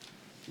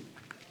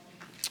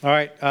All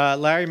right,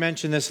 Larry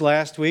mentioned this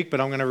last week, but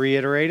I'm going to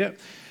reiterate it.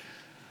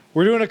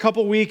 We're doing a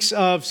couple weeks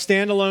of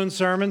standalone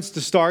sermons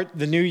to start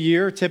the new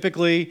year.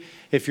 Typically,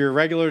 if you're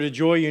regular to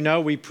Joy, you know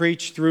we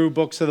preach through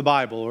books of the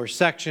Bible or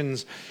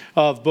sections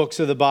of books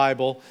of the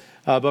Bible.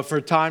 But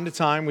from time to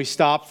time, we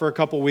stop for a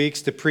couple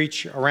weeks to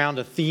preach around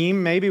a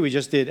theme. Maybe we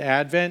just did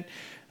Advent.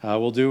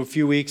 We'll do a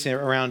few weeks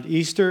around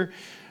Easter.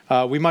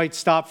 We might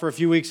stop for a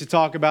few weeks to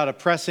talk about a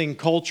pressing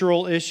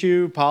cultural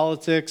issue,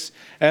 politics,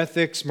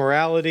 ethics,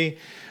 morality.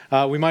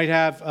 We might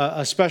have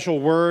a special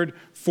word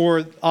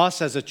for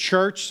us as a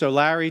church. So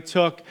Larry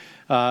took,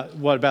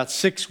 about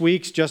 6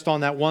 weeks just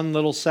on that one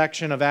little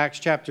section of Acts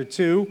chapter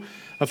 2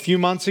 a few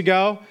months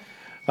ago.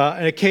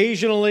 And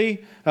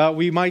occasionally,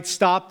 we might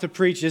stop to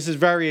preach, this is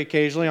very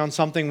occasionally, on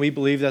something we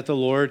believe that the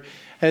Lord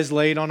has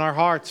laid on our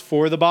hearts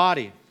for the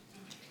body.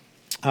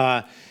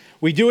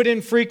 We do it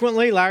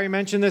infrequently. Larry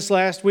mentioned this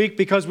last week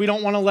because we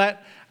don't want to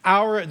let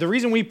the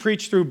reason we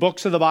preach through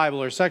books of the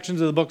Bible or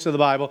sections of the books of the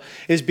Bible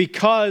is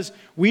because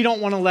we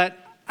don't want to let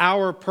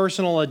our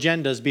personal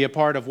agendas be a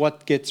part of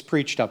what gets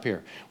preached up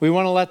here. We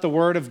want to let the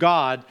Word of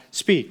God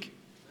speak.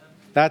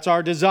 That's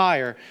our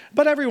desire.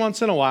 But every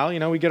once in a while,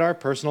 we get our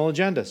personal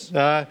agendas.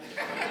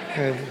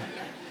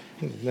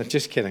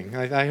 Just kidding.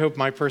 I hope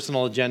my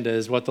personal agenda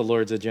is what the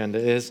Lord's agenda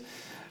is.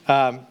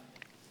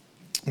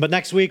 But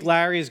next week,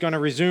 Larry is going to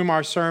resume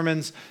our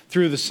sermons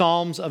through the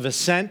Psalms of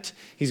Ascent.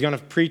 He's going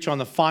to preach on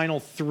the final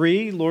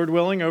 3, Lord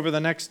willing, over the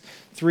next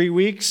 3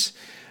 weeks.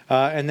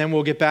 And then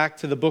we'll get back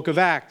to the book of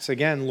Acts,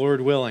 again,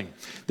 Lord willing.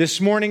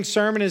 This morning's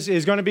sermon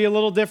is going to be a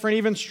little different,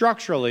 even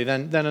structurally,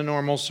 than a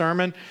normal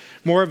sermon.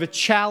 More of a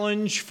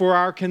challenge for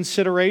our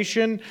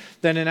consideration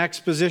than an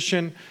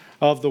exposition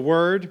of the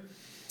Word.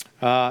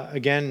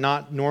 Again,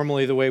 not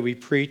normally the way we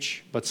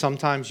preach, but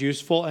sometimes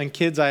useful. And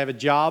kids, I have a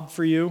job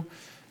for you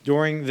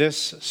during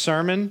this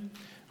sermon,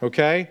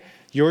 okay?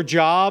 Your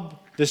job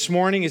this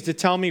morning is to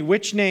tell me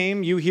which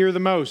name you hear the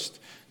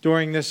most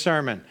during this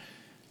sermon.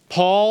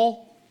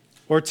 Paul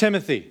or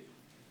Timothy?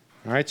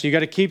 All right, so you got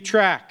to keep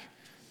track.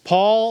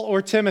 Paul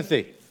or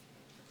Timothy?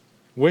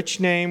 Which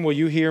name will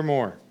you hear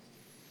more?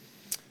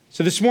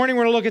 So this morning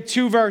we're going to look at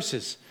 2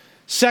 verses.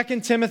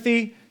 2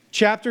 Timothy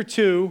chapter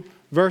 2,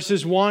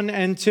 verses 1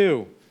 and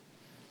 2.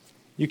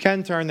 You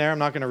can turn there. I'm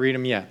not going to read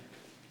them yet.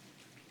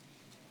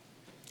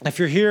 If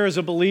you're here as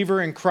a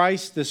believer in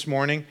Christ this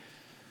morning,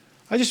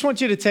 I just want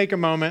you to take a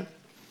moment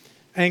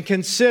and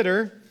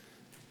consider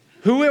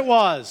who it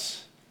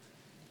was,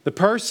 the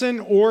person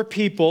or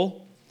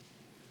people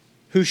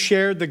who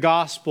shared the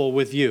gospel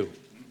with you,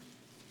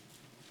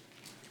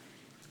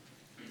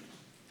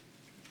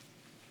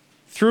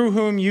 through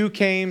whom you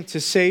came to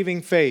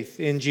saving faith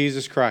in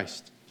Jesus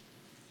Christ.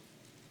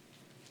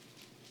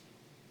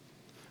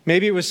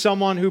 Maybe it was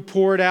someone who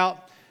poured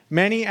out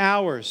many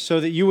hours so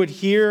that you would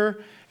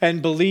hear and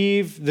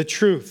believe the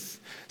truth.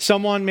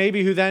 Someone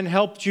maybe who then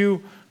helped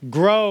you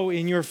grow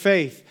in your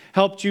faith,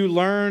 helped you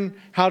learn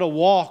how to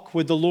walk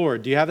with the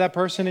Lord. Do you have that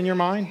person in your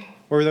mind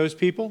or those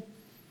people?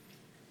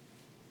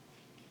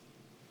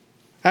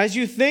 As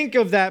you think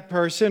of that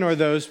person or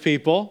those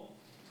people,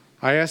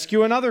 I ask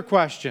you another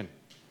question.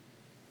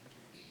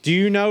 Do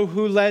you know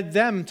who led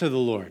them to the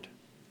Lord?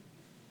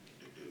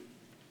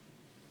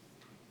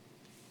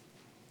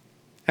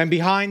 And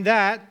behind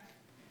that,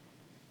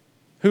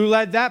 who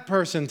led that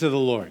person to the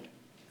Lord?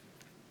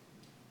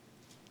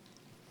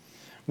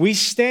 We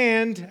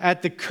stand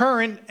at the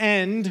current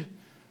end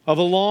of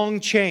a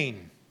long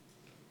chain.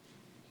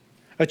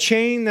 A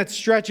chain that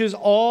stretches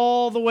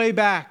all the way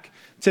back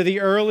to the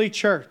early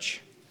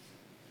church.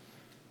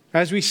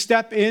 As we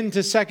step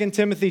into 2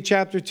 Timothy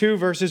chapter 2,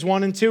 verses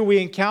 1 and 2, we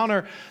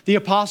encounter the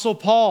Apostle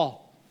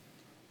Paul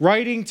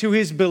writing to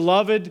his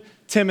beloved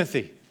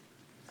Timothy.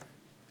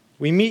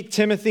 We meet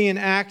Timothy in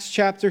Acts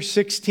chapter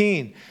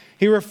 16.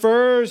 He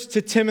refers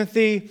to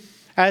Timothy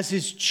as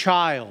his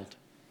child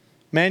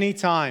many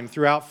times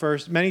throughout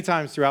 1st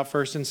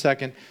and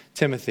 2nd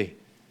Timothy.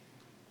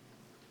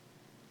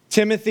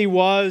 Timothy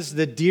was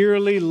the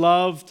dearly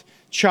loved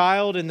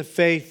child in the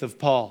faith of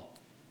Paul,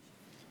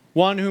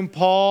 one whom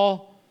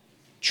Paul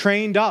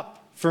trained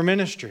up for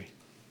ministry.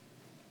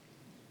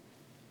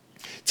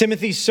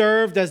 Timothy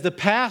served as the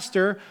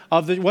pastor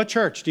of what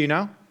church? Do you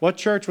know? What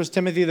church was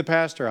Timothy the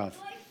pastor of?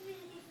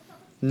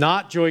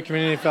 Not Joy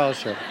Community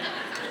Fellowship.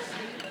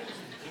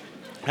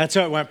 That's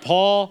how it went.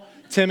 Paul,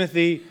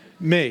 Timothy,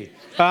 me.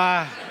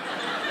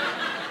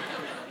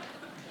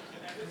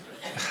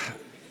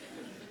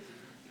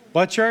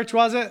 What church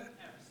was it?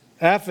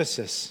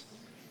 Ephesus.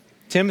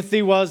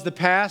 Timothy was the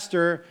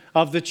pastor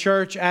of the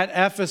church at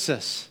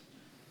Ephesus.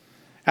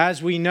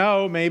 As we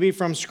know, maybe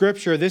from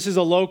Scripture, this is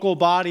a local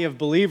body of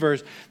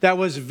believers that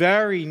was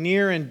very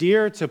near and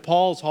dear to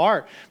Paul's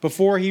heart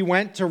before he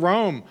went to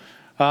Rome,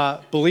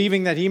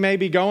 believing that he may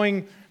be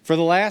going for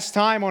the last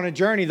time on a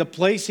journey. The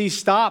place he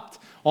stopped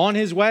on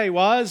his way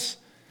was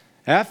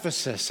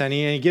Ephesus. And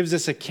he gives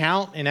this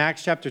account in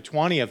Acts chapter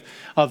 20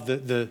 of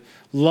the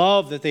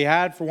love that they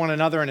had for one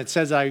another. And it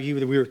says that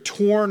we were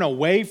torn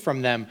away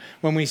from them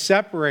when we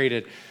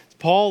separated.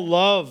 Paul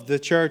loved the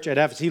church at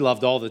Ephesus. He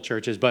loved all the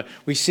churches, but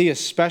we see a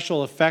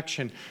special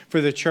affection for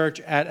the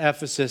church at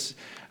Ephesus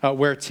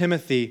where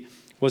Timothy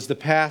was the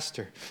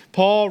pastor.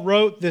 Paul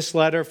wrote this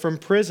letter from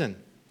prison.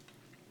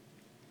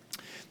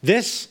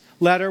 This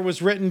letter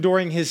was written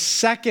during his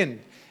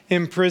second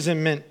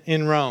imprisonment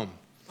in Rome,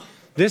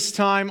 this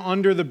time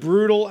under the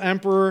brutal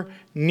Emperor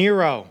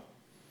Nero,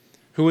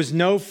 who was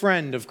no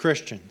friend of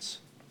Christians.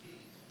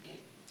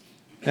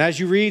 And as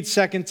you read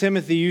 2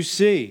 Timothy, you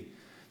see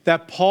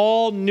that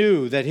Paul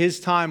knew that his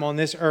time on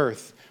this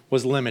earth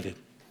was limited,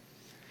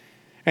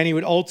 and he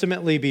would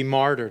ultimately be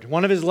martyred.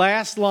 One of his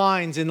last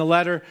lines in the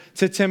letter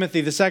to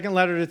Timothy, the second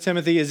letter to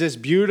Timothy, is this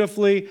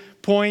beautifully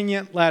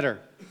poignant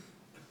letter,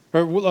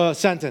 or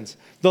sentence.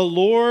 The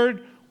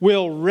Lord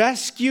will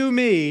rescue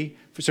me.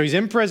 So he's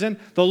in prison.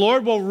 The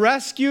Lord will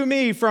rescue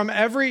me from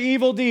every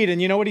evil deed.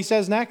 And you know what he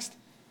says next?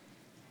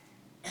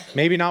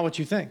 Maybe not what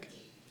you think.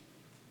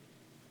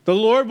 The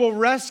Lord will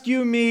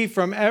rescue me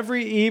from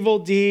every evil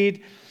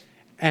deed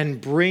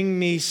and bring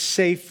me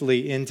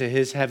safely into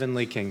his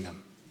heavenly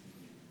kingdom.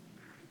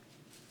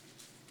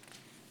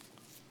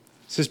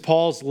 This is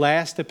Paul's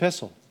last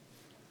epistle.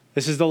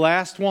 This is the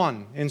last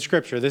one in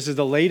Scripture. This is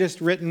the latest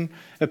written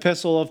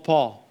epistle of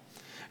Paul.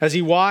 As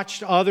he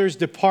watched others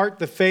depart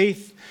the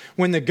faith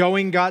when the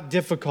going got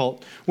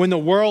difficult, when the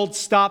world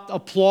stopped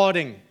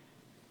applauding,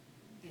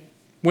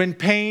 when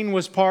pain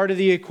was part of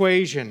the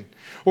equation,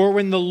 or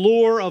when the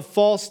lure of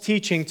false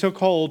teaching took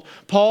hold,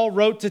 Paul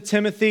wrote to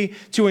Timothy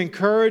to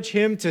encourage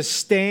him to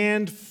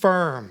stand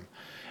firm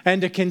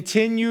and to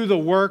continue the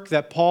work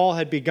that Paul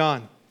had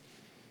begun.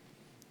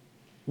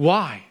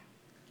 Why?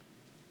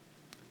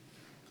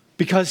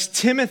 Because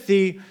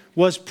Timothy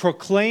was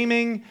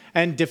proclaiming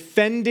and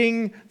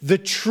defending the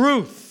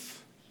truth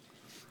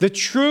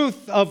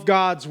of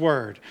God's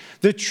word,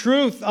 the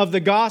truth of the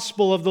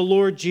gospel of the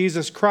Lord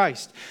Jesus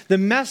Christ, the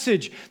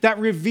message that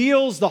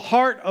reveals the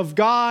heart of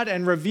God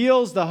and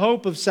reveals the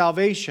hope of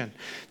salvation.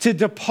 To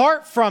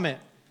depart from it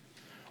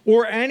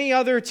or any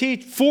other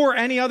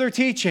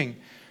teaching,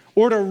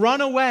 or to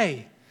run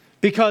away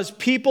because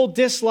people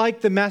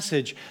dislike the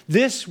message,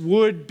 this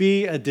would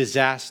be a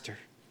disaster.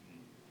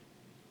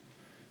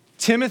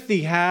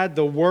 Timothy had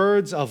the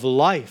words of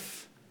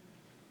life,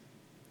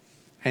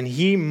 and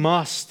he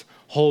must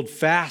hold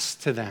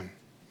fast to them.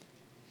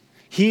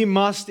 He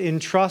must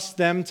entrust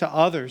them to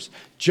others,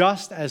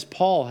 just as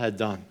Paul had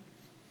done.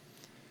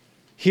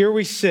 Here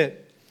we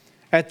sit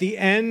at the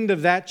end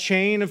of that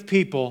chain of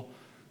people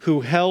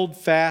who held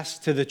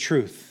fast to the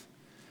truth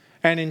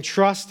and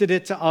entrusted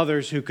it to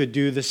others who could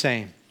do the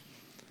same.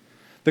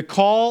 The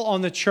call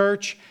on the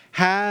church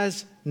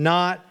has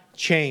not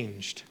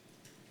changed.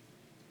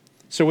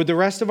 So with the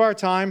rest of our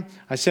time,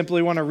 I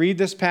simply want to read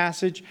this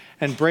passage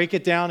and break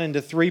it down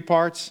into three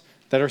parts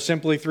that are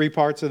simply three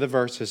parts of the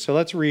verses. So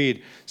let's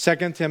read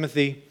 2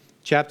 Timothy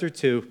chapter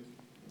 2,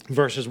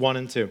 verses 1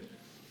 and 2.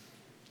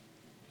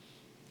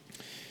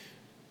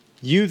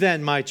 You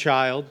then, my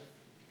child,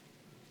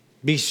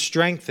 be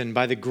strengthened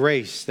by the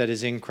grace that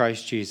is in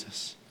Christ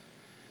Jesus.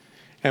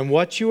 And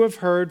what you have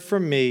heard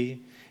from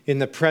me in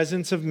the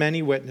presence of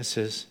many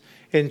witnesses,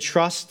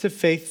 entrust to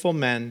faithful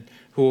men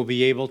who will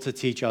be able to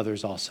teach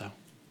others also.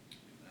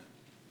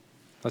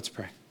 Let's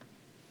pray.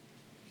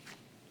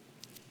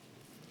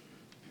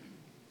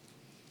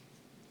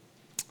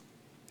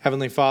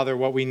 Heavenly Father,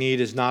 what we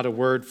need is not a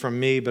word from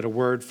me, but a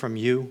word from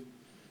you.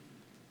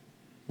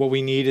 What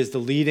we need is the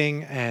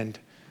leading and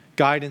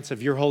guidance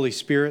of your Holy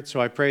Spirit.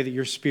 So I pray that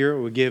your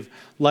Spirit would give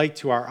light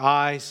to our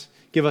eyes,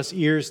 give us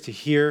ears to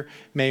hear.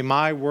 May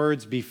my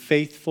words be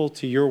faithful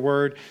to your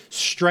word.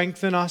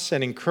 Strengthen us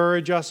and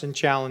encourage us and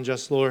challenge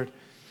us, Lord.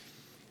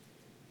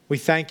 We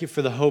thank you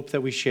for the hope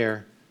that we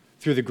share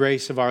through the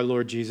grace of our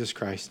Lord Jesus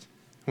Christ.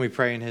 And we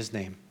pray in his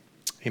name.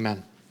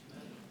 Amen.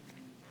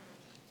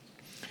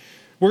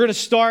 We're going to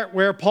start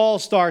where Paul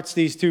starts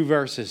these two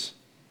verses.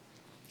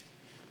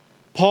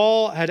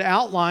 Paul had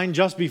outlined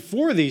just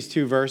before these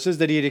two verses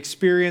that he had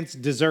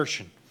experienced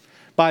desertion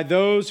by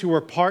those who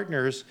were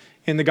partners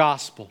in the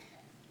gospel.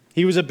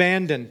 He was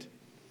abandoned.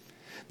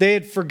 They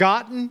had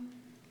forgotten,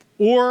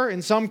 or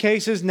in some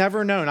cases,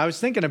 never known. I was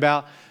thinking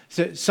about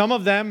some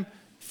of them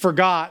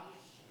forgot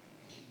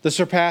the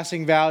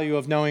surpassing value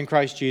of knowing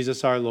Christ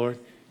Jesus our Lord.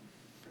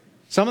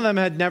 Some of them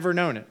had never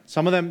known it.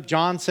 Some of them,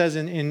 John says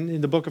in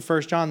the book of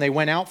 1 John, they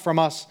went out from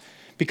us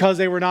because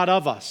they were not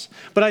of us.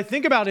 But I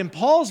think about in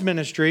Paul's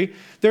ministry,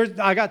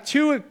 I got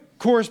two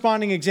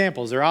corresponding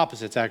examples. They're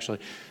opposites, actually.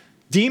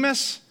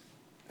 Demas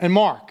and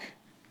Mark,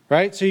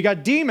 right? So you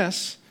got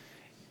Demas.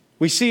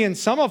 We see in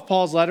some of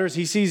Paul's letters,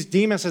 he sees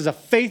Demas as a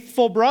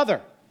faithful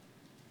brother.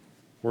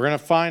 We're going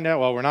to find out,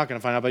 well, we're not going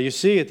to find out, but you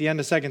see at the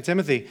end of 2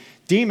 Timothy,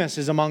 Demas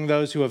is among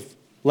those who have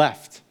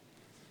left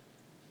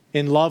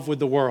in love with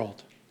the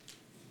world.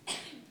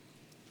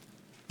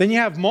 Then you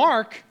have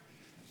Mark,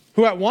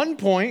 who at one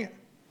point,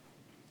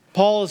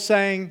 Paul is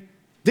saying,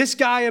 this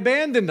guy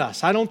abandoned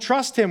us. I don't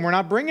trust him. We're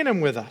not bringing him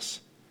with us.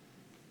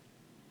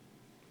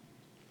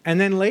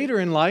 And then later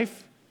in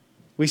life,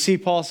 we see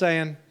Paul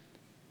saying,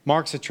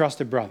 Mark's a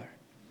trusted brother.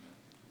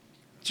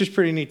 just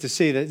pretty neat to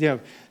see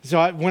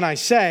that, when I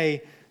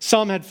say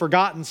some had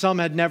forgotten, some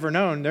had never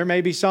known, there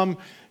may be some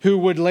who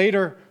would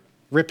later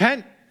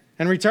repent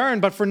and return.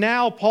 But for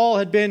now, Paul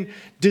had been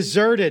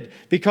deserted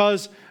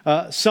because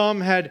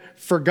some had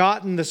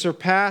forgotten the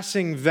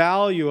surpassing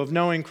value of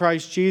knowing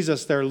Christ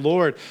Jesus, their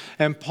Lord.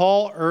 And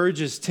Paul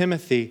urges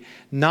Timothy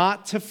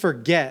not to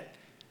forget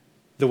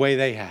the way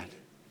they had.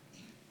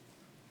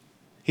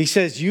 He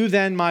says, "You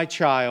then, my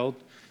child,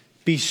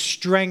 be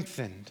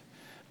strengthened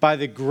by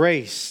the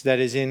grace that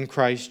is in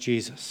Christ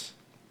Jesus."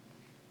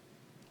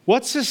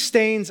 What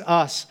sustains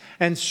us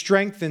and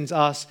strengthens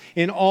us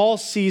in all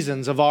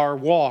seasons of our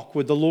walk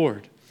with the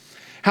Lord?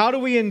 How do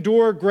we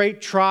endure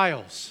great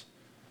trials,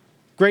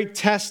 great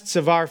tests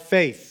of our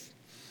faith?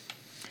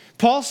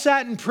 Paul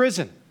sat in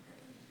prison.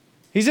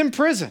 He's in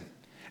prison.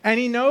 And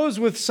he knows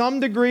with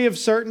some degree of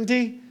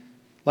certainty,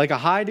 like a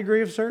high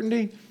degree of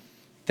certainty,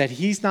 that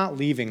he's not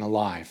leaving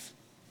alive.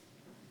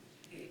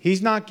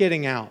 He's not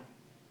getting out.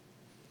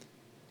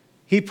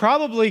 He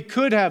probably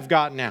could have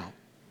gotten out.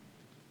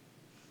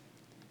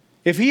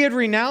 If he had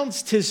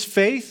renounced his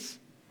faith,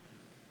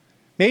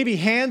 maybe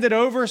handed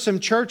over some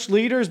church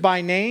leaders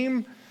by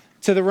name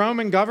to the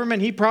Roman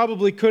government, he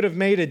probably could have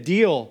made a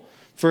deal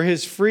for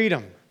his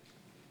freedom.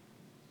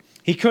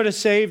 He could have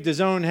saved his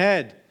own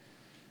head.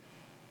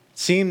 It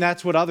seemed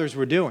that's what others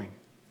were doing.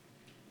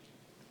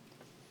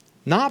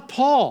 Not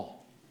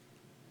Paul.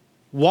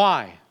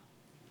 Why?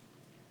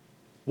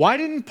 Why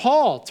didn't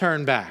Paul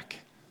turn back?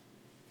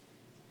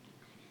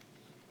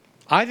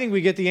 I think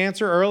we get the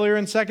answer earlier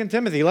in 2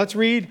 Timothy. Let's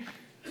read.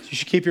 You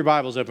should keep your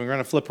Bibles open. We're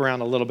going to flip around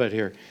a little bit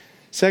here.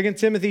 2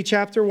 Timothy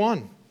chapter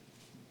 1,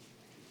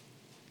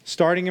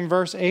 starting in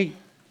verse 8.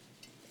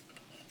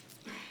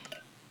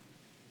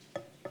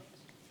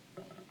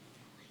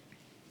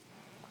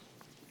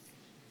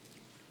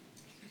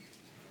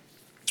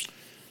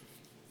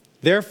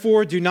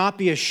 Therefore, do not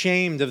be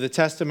ashamed of the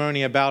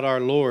testimony about our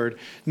Lord,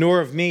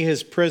 nor of me,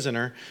 his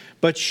prisoner,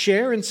 but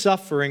share in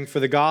suffering for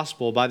the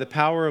gospel by the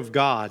power of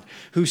God,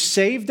 who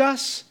saved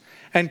us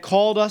and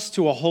called us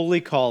to a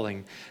holy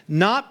calling,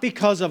 not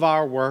because of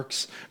our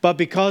works, but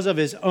because of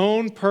his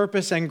own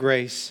purpose and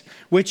grace,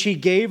 which he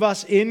gave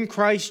us in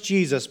Christ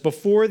Jesus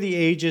before the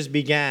ages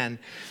began,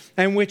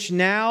 and which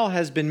now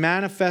has been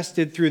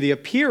manifested through the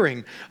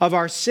appearing of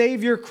our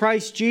Savior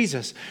Christ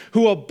Jesus,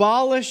 who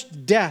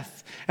abolished death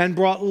and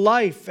brought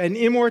life and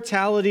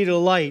immortality to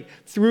light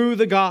through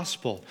the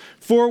gospel,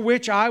 for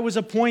which I was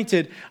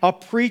appointed a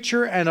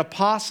preacher and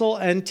apostle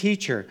and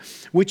teacher,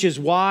 which is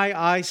why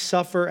I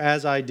suffer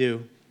as I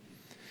do.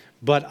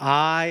 But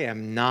I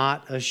am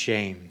not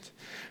ashamed,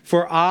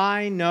 for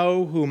I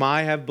know whom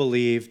I have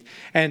believed,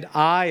 and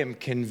I am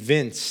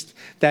convinced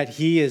that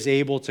he is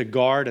able to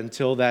guard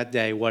until that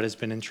day what has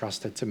been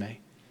entrusted to me.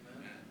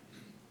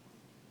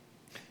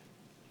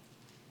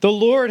 The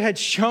Lord had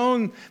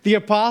shown the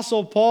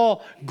Apostle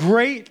Paul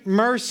great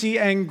mercy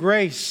and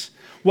grace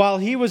while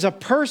he was a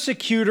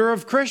persecutor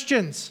of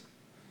Christians.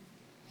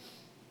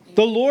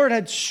 The Lord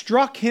had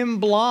struck him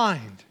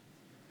blind,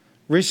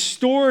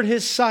 restored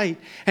his sight,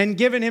 and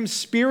given him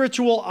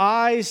spiritual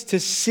eyes to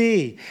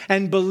see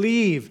and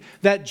believe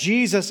that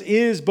Jesus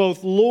is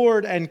both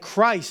Lord and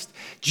Christ.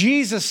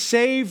 Jesus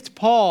saved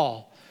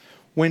Paul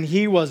when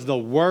he was the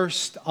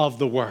worst of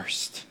the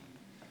worst,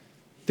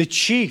 the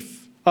chief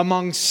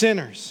among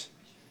sinners.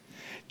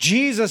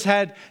 Jesus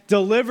had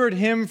delivered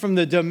him from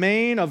the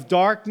domain of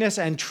darkness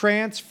and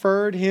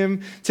transferred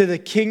him to the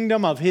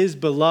kingdom of his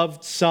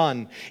beloved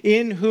Son,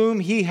 in whom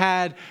he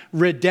had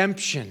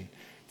redemption,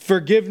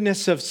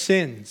 forgiveness of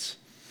sins.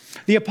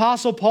 The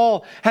Apostle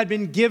Paul had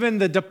been given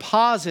the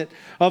deposit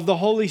of the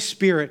Holy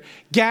Spirit,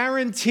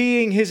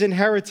 guaranteeing his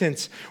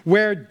inheritance,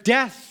 where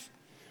death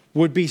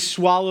would be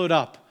swallowed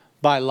up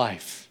by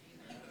life.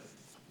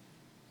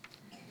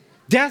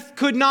 Death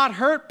could not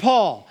hurt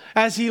Paul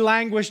as he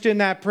languished in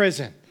that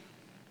prison.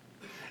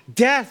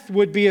 Death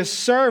would be a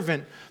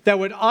servant that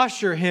would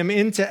usher him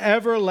into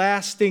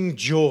everlasting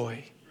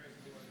joy.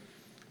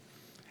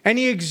 And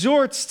he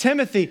exhorts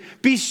Timothy,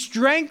 be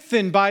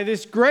strengthened by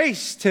this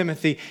grace,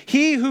 Timothy.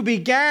 He who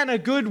began a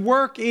good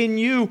work in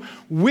you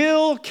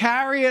will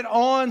carry it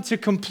on to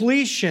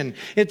completion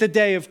at the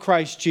day of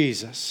Christ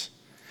Jesus.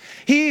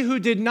 He who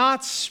did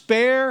not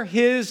spare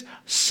his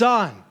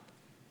Son,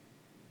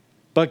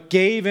 but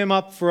gave him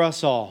up for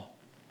us all,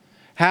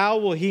 how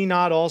will he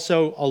not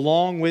also,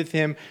 along with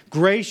him,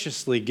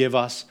 graciously give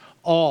us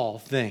all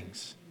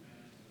things?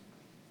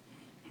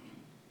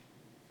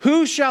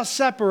 Who shall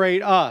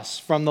separate us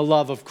from the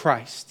love of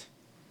Christ?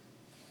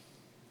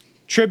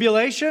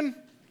 Tribulation?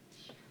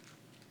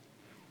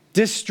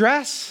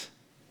 Distress?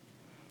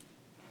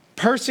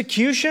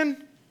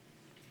 Persecution?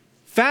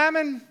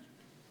 Famine?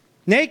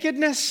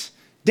 Nakedness?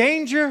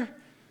 Danger?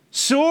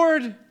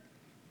 Sword?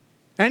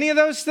 Any of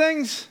those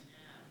things?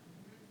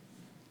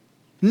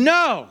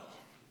 No.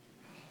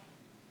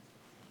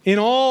 In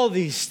all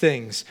these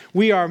things,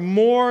 we are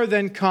more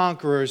than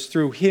conquerors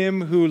through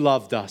him who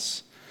loved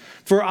us.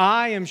 For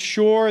I am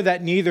sure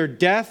that neither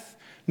death,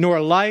 nor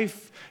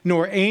life,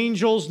 nor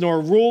angels,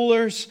 nor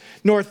rulers,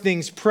 nor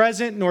things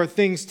present, nor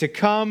things to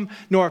come,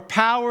 nor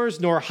powers,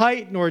 nor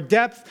height, nor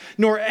depth,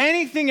 nor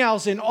anything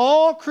else in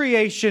all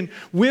creation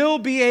will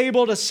be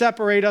able to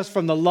separate us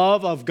from the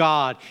love of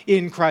God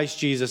in Christ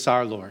Jesus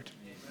our Lord.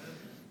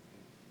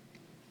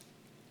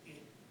 Amen.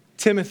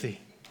 Timothy,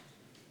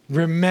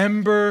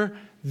 remember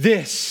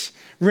this.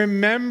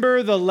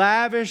 Remember the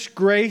lavish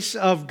grace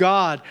of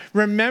God.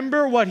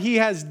 Remember what He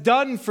has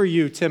done for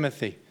you,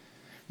 Timothy.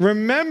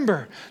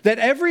 Remember that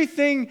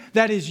everything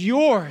that is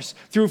yours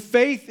through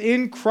faith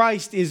in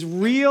Christ is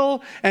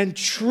real and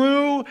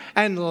true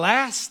and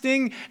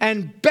lasting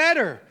and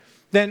better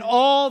than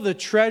all the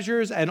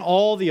treasures and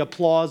all the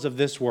applause of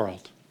this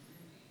world.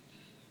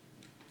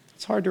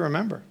 It's hard to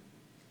remember.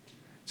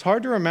 It's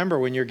hard to remember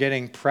when you're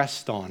getting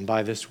pressed on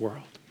by this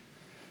world.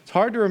 It's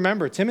hard to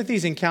remember.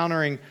 Timothy's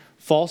encountering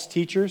false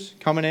teachers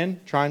coming in,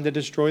 trying to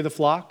destroy the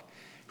flock,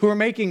 who are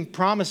making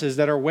promises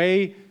that are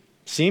way,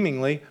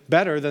 seemingly,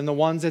 better than the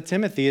ones that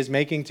Timothy is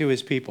making to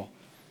his people.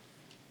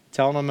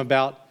 Telling them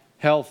about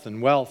health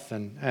and wealth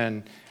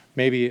and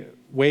maybe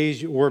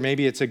ways, or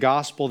maybe it's a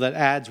gospel that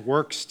adds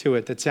works to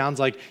it that sounds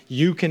like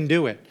you can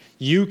do it.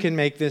 You can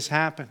make this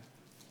happen.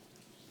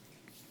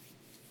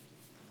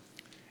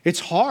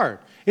 It's hard.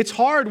 It's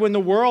hard when the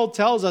world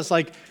tells us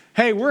like,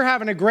 hey, we're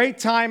having a great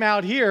time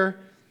out here.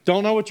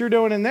 Don't know what you're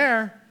doing in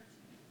there.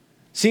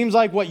 Seems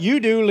like what you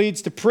do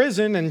leads to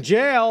prison and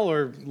jail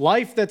or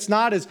life that's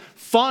not as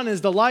fun as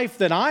the life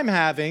that I'm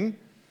having.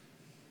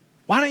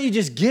 Why don't you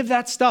just give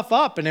that stuff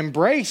up and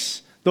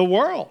embrace the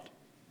world?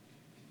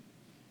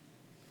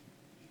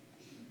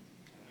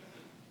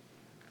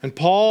 And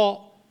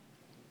Paul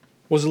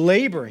was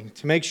laboring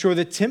to make sure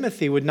that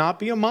Timothy would not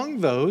be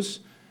among those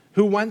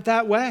who went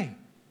that way.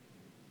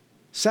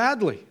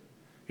 Sadly,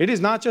 it is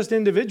not just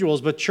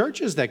individuals, but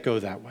churches that go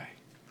that way.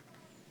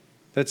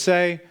 That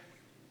say,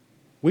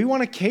 we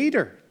want to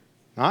cater,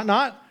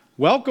 not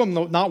welcome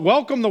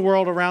the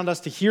world around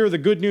us to hear the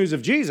good news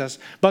of Jesus,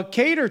 but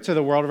cater to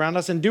the world around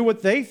us and do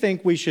what they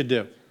think we should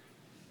do.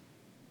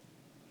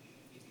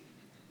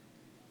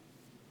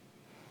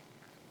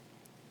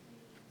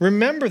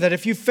 Remember that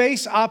if you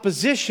face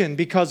opposition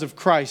because of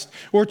Christ,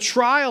 or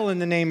trial in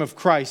the name of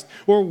Christ,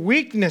 or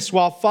weakness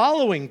while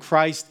following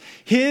Christ,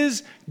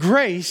 His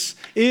grace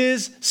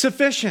is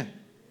sufficient.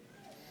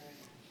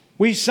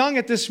 We sung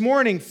it this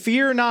morning,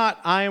 fear not,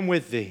 I am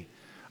with thee.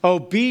 Oh,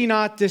 be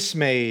not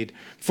dismayed,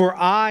 for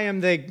I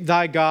am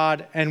thy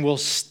God and will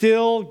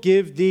still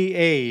give thee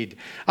aid.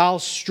 I'll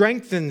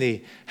strengthen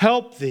thee,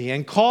 help thee,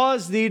 and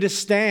cause thee to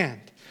stand,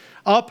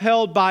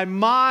 upheld by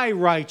my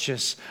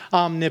righteous,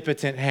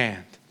 omnipotent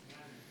hand.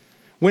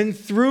 When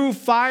through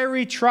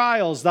fiery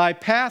trials thy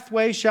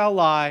pathway shall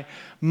lie,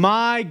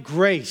 my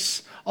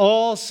grace,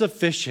 all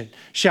sufficient,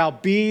 shall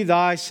be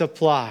thy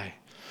supply.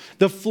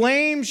 The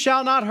flame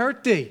shall not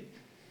hurt thee.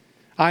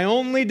 I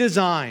only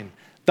design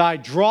thy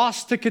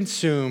dross to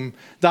consume,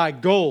 thy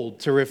gold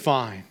to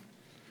refine.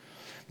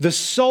 The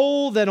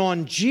soul that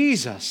on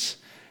Jesus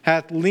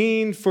hath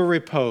leaned for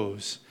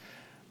repose,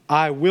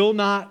 I will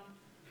not,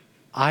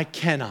 I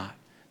cannot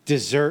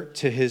desert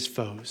to his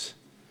foes.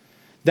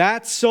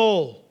 That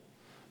soul,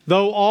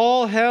 though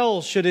all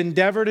hell should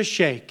endeavor to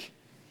shake,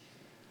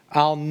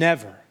 I'll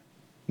never,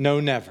 no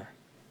never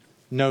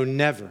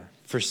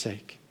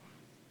forsake.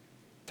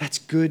 That's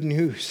good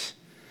news.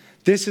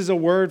 This is a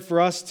word for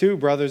us too,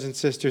 brothers and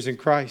sisters in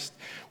Christ.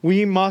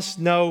 We must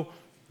know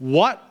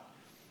what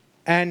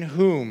and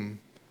whom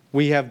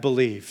we have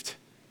believed.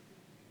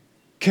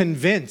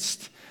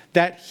 Convinced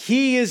that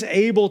He is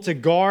able to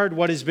guard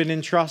what has been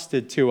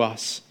entrusted to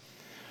us.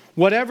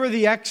 Whatever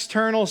the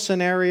external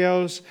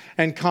scenarios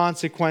and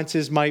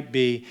consequences might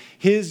be,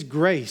 His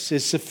grace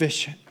is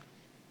sufficient.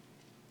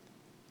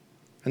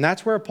 And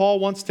that's where Paul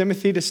wants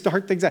Timothy to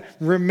start things out.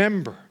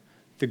 Remember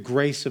the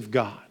grace of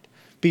God.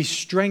 Be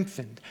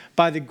strengthened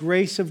by the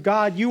grace of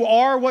God. You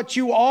are what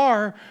you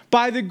are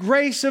by the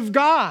grace of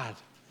God.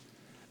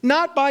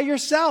 Not by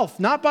yourself,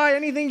 not by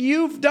anything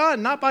you've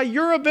done, not by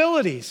your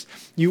abilities.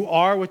 You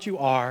are what you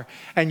are,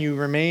 and you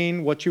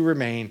remain what you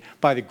remain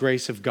by the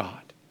grace of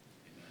God.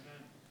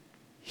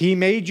 He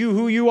made you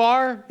who you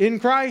are in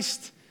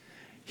Christ.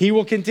 He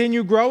will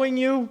continue growing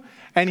you,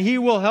 and He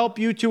will help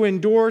you to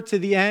endure to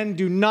the end.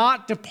 Do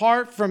not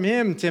depart from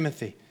Him,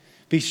 Timothy.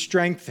 Be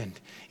strengthened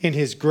in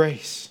His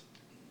grace.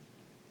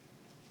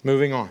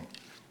 Moving on.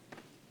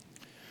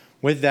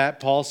 With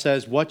that, Paul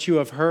says, what you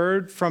have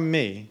heard from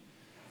me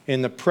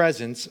in the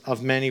presence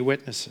of many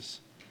witnesses.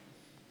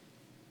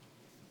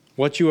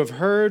 What you have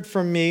heard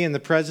from me in the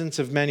presence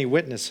of many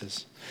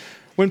witnesses.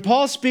 When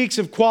Paul speaks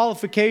of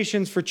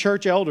qualifications for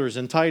church elders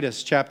in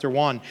Titus chapter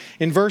 1,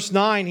 in verse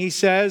 9, he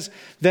says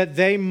that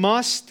they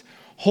must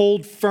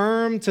hold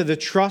firm to the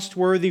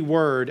trustworthy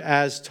word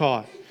as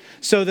taught,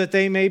 so that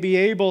they may be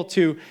able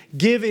to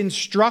give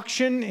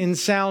instruction in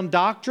sound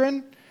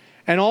doctrine,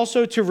 and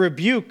also to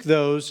rebuke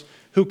those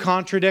who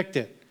contradict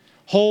it.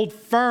 Hold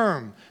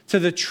firm to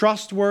the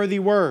trustworthy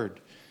word.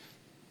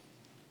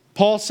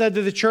 Paul said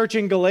to the church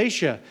in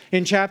Galatia,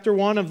 in chapter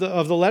 1 of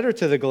the letter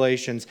to the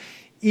Galatians,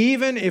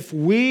 even if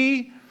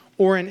we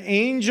or an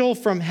angel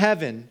from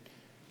heaven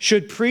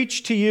should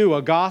preach to you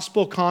a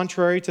gospel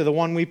contrary to the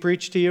one we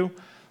preach to you,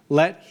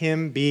 let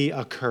him be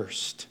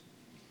accursed.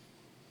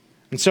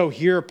 And so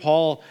here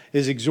Paul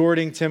is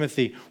exhorting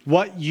Timothy,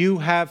 what you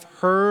have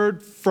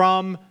heard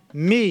from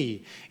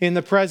me in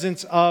the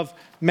presence of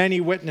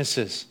many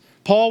witnesses.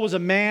 Paul was a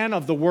man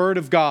of the Word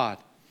of God.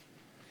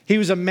 He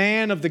was a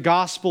man of the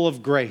gospel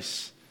of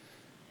grace.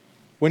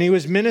 When he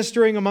was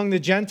ministering among the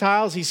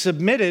Gentiles, he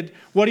submitted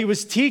what he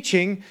was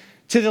teaching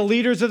to the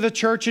leaders of the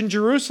church in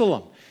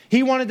Jerusalem.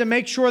 He wanted to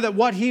make sure that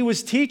what he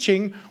was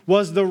teaching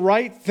was the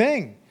right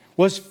thing,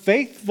 was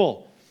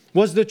faithful,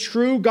 was the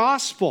true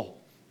gospel.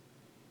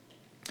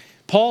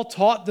 Paul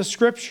taught the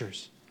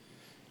Scriptures.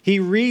 He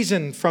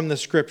reasoned from the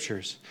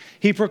Scriptures.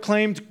 He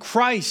proclaimed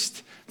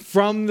Christ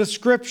from the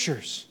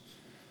Scriptures.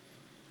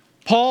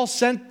 Paul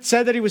said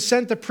that he was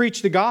sent to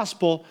preach the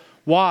gospel.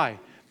 Why?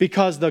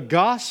 Because the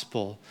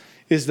gospel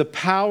is the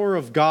power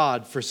of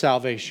God for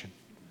salvation.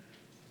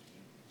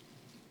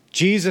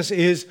 Jesus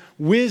is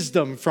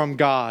wisdom from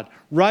God,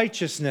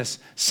 righteousness,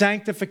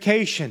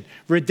 sanctification,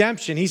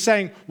 redemption. He's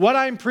saying, what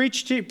I'm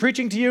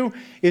preaching to you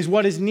is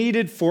what is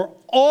needed for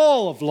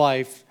all of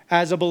life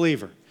as a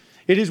believer.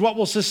 It is what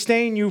will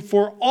sustain you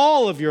for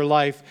all of your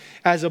life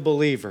as a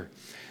believer.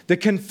 The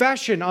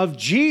confession of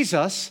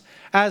Jesus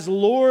as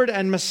Lord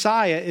and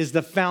Messiah is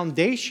the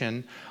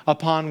foundation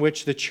upon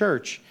which the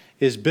church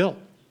is built.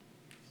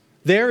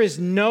 There is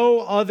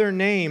no other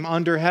name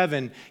under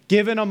heaven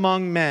given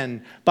among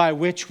men by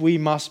which we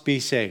must be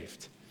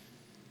saved.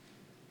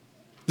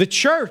 The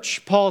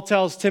church, Paul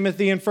tells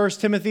Timothy in 1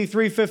 Timothy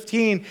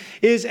 3:15,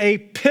 is a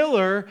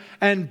pillar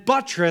and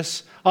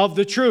buttress of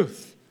the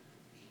truth.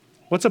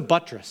 What's a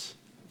buttress?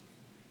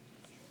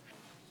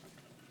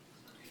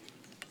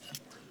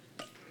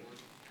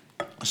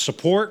 A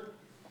support,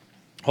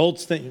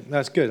 holds things.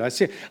 That's good. I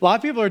see a lot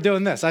of people are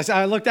doing this.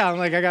 I looked out,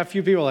 I got a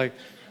few people like,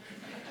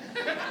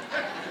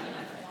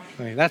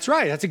 that's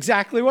right. That's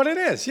exactly what it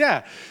is.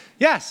 Yeah.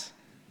 Yes.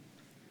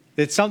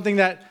 It's something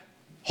that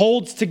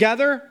holds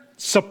together,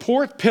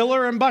 support,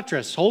 pillar, and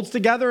buttress. Holds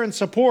together and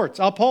supports,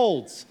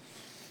 upholds.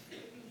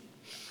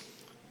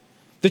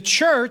 The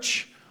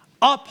church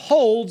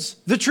upholds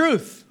the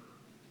truth.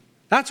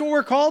 That's what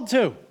we're called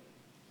to.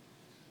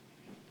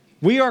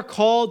 We are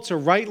called to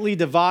rightly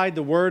divide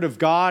the Word of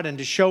God and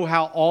to show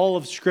how all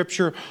of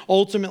Scripture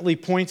ultimately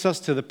points us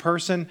to the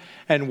person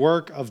and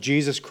work of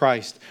Jesus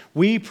Christ.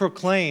 We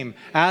proclaim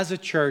as a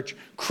church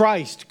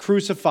Christ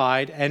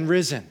crucified and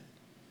risen.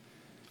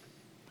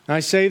 And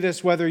I say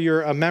this whether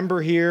you're a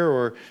member here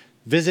or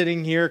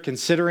visiting here,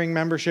 considering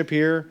membership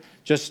here,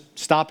 just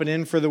stopping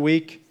in for the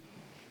week,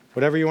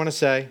 whatever you want to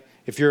say.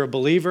 If you're a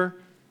believer,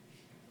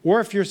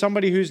 or if you're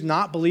somebody who's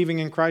not believing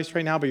in Christ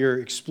right now, but you're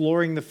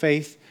exploring the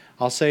faith,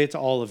 I'll say it to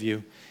all of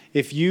you.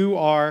 If you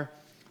are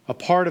a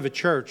part of a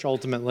church,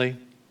 ultimately,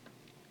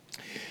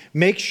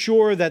 make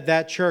sure that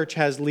that church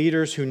has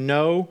leaders who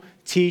know,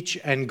 teach,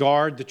 and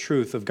guard the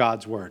truth of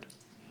God's Word.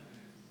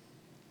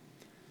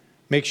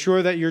 Make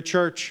sure that your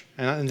church,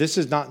 and this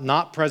is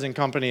not present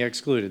company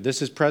excluded,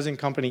 this is present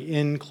company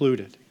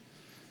included.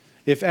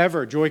 If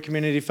ever Joy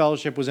Community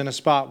Fellowship was in a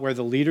spot where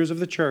the leaders of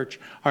the church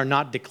are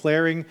not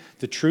declaring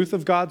the truth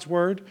of God's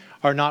Word,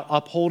 are not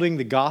upholding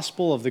the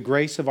gospel of the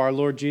grace of our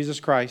Lord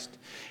Jesus Christ,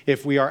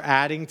 if we are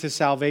adding to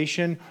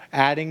salvation,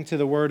 adding to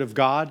the Word of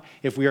God,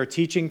 if we are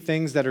teaching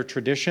things that are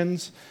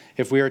traditions,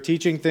 if we are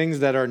teaching things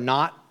that are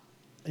not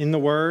in the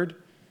Word,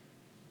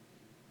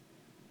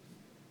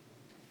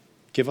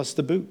 give us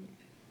the boot.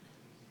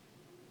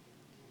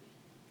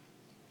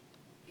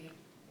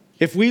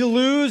 If we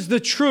lose the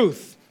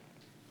truth,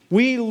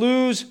 we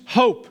lose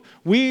hope.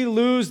 We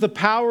lose the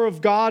power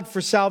of God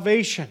for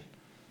salvation.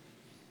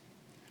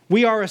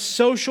 We are a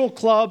social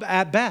club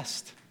at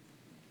best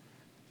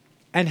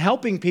and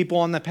helping people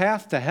on the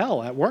path to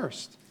hell at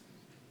worst.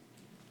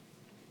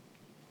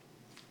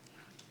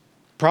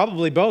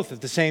 Probably both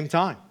at the same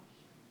time.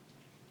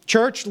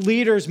 Church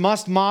leaders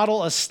must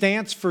model a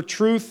stance for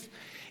truth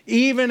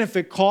even if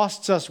it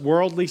costs us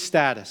worldly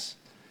status,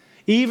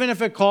 even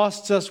if it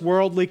costs us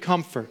worldly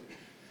comfort.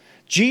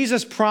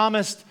 Jesus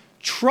promised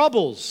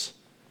troubles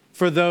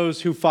for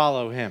those who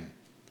follow him.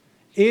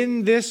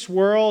 In this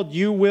world,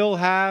 you will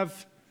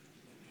have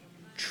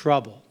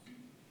trouble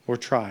or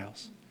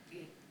trials.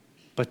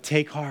 But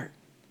take heart.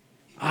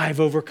 I've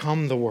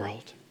overcome the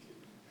world.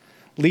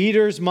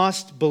 Leaders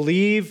must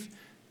believe,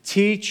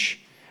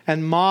 teach,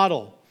 and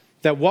model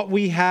that what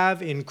we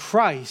have in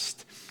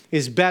Christ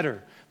is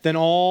better than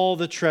all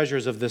the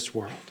treasures of this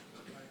world.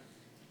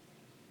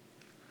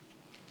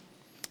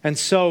 And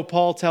so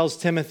Paul tells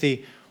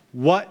Timothy,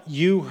 what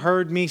you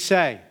heard me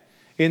say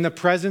in the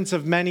presence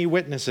of many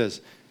witnesses.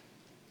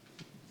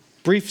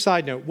 Brief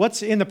side note,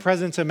 what's in the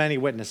presence of many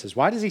witnesses?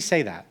 Why does he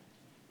say that?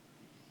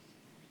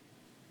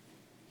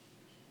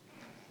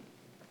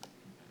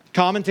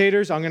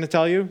 Commentators, I'm going to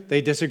tell you,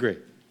 they disagree.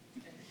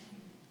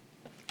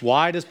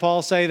 Why does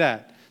Paul say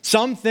that?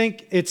 Some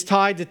think it's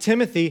tied to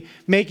Timothy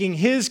making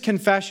his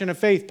confession of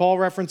faith. Paul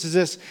references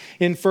this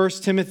in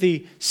 1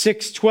 Timothy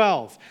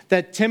 6:12,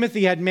 that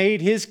Timothy had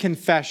made his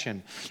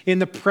confession in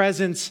the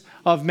presence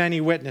of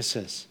many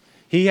witnesses.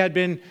 He had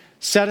been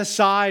set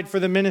aside for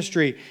the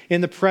ministry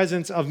in the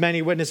presence of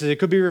many witnesses. It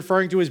could be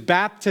referring to his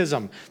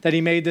baptism, that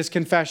he made this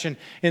confession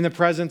in the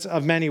presence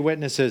of many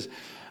witnesses.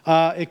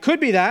 It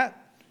could be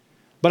that,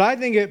 but I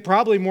think it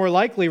probably more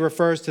likely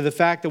refers to the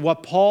fact that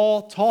what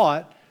Paul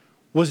taught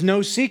was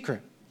no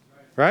secret.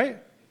 Right?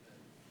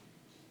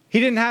 He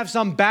didn't have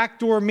some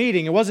backdoor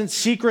meeting. It wasn't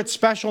secret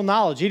special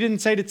knowledge. He didn't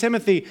say to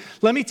Timothy,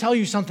 let me tell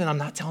you something I'm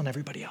not telling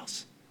everybody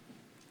else.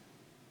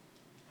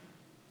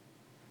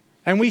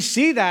 And we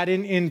see that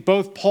in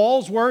both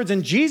Paul's words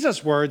and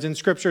Jesus' words in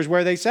scriptures,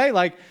 where they say,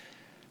 like,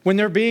 when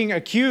they're being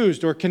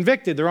accused or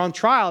convicted, they're on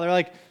trial, they're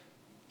like,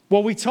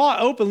 well, we taught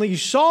openly. You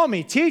saw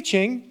me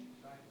teaching.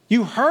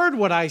 You heard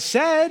what I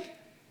said.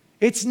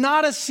 It's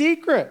not a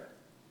secret.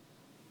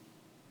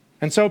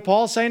 And so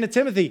Paul's saying to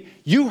Timothy,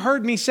 you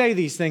heard me say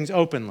these things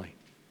openly.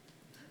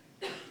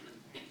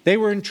 They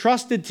were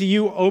entrusted to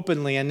you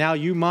openly, and now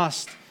you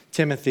must,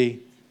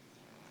 Timothy,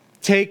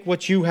 take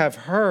what you have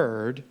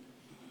heard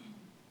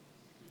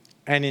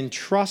and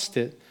entrust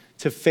it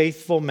to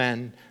faithful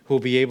men who will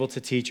be able to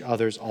teach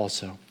others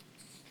also.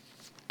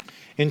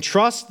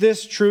 Entrust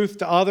this truth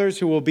to others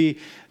who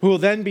will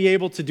then be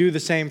able to do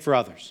the same for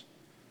others.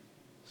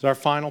 This is our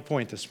final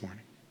point this morning.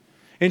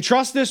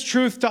 Entrust this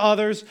truth to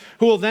others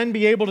who will then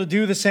be able to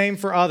do the same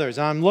for others.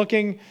 I'm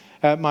looking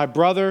at my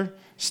brother,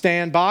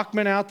 Stan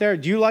Bachman, out there.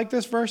 Do you like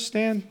this verse,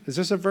 Stan? Is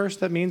this a verse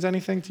that means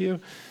anything to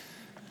you?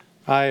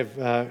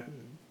 I've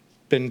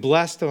been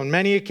blessed on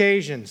many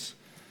occasions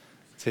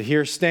to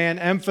hear Stan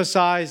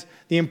emphasize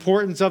the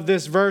importance of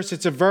this verse.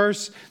 It's a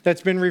verse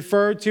that's been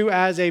referred to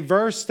as a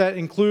verse that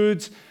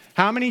includes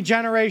how many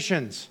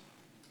generations?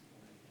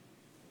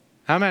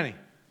 How many?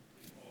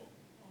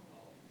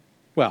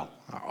 Well,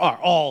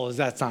 all is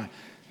that time.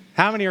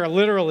 How many are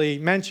literally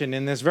mentioned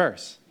in this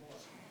verse?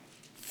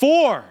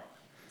 4.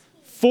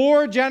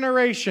 4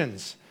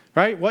 generations,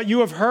 right? What you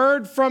have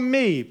heard from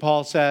me,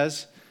 Paul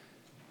says.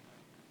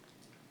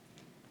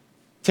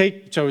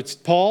 So it's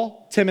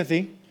Paul,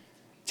 Timothy.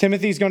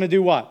 Timothy's going to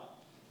do what?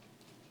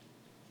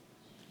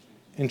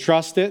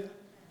 Entrust it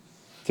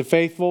to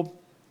faithful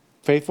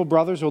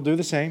brothers who will do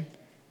the same.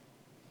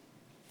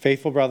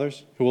 Faithful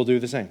brothers who will do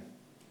the same.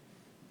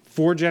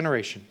 4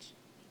 generations.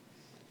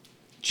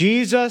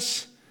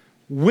 Jesus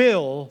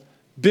will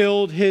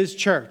build his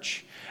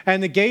church,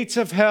 and the gates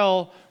of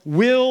hell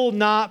will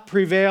not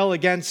prevail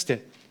against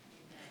it.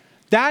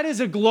 That is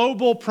a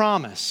global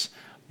promise.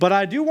 But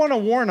I do want to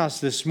warn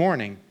us this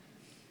morning,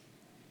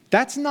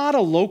 that's not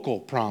a local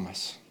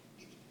promise.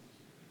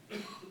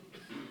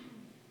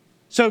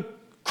 So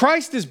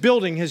Christ is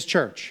building his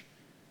church,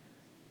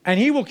 and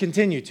he will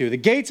continue to. The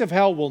gates of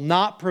hell will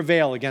not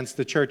prevail against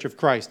the church of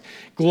Christ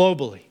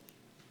globally.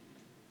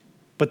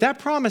 But that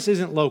promise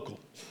isn't local.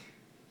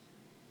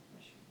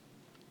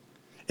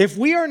 If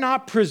we are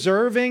not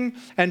preserving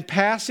and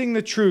passing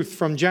the truth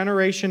from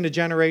generation to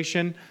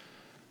generation,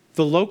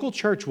 the local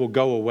church will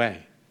go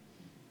away.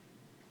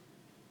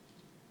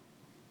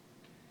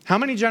 How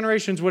many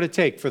generations would it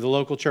take for the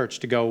local church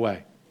to go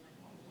away?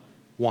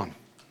 1.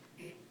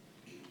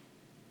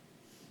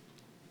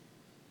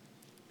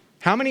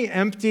 How many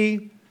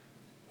empty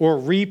or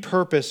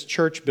repurposed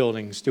church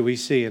buildings do we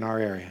see in our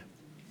area?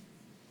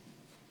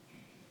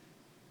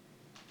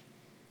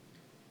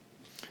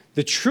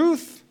 The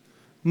truth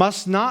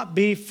must not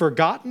be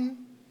forgotten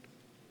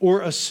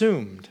or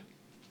assumed,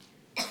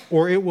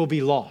 or it will be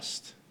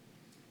lost.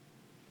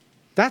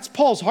 That's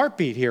Paul's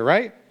heartbeat here,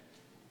 right?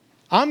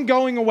 I'm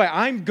going away.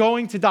 I'm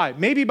going to die.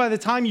 Maybe by the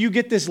time you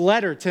get this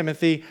letter,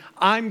 Timothy,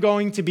 I'm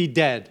going to be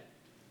dead.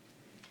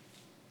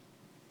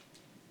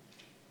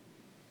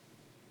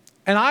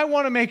 And I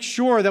want to make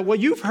sure that what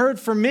you've heard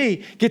from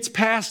me gets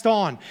passed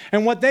on.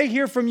 And what they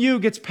hear from you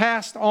gets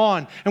passed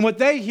on. And what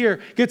they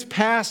hear gets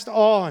passed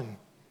on.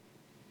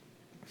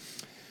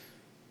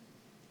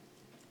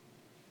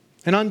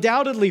 And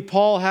undoubtedly,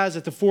 Paul has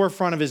at the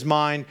forefront of his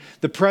mind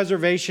the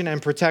preservation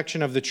and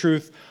protection of the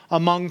truth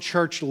among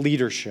church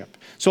leadership.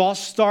 So I'll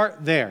start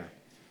there.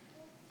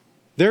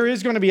 There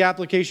is going to be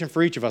application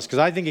for each of us because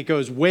I think it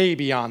goes way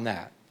beyond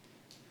that.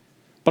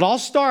 But I'll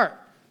start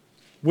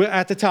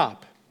at the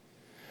top.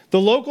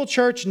 The local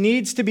church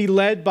needs to be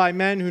led by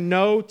men who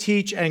know,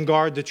 teach, and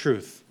guard the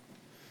truth.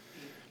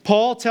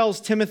 Paul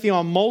tells Timothy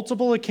on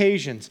multiple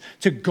occasions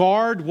to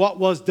guard what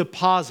was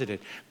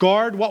deposited,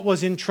 guard what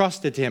was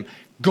entrusted to him.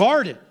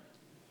 Guard it.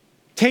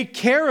 Take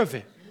care of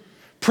it.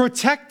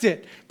 Protect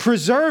it.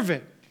 Preserve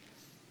it.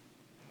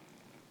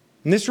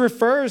 And this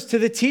refers to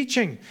the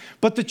teaching.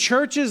 But the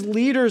church's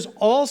leaders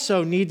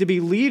also need to be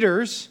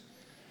leaders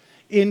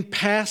in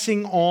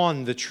passing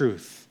on the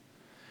truth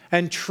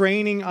and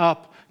training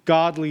up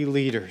godly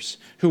leaders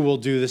who will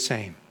do the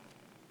same.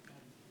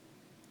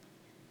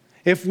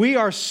 If we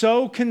are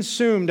so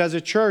consumed as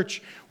a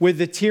church with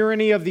the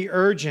tyranny of the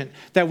urgent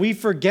that we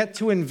forget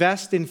to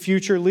invest in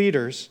future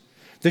leaders,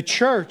 the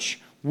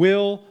church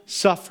will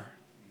suffer.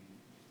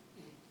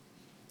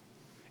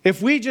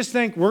 If we just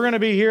think we're going to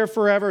be here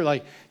forever,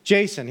 like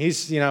Jason,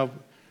 he's,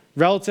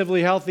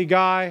 relatively healthy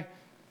guy,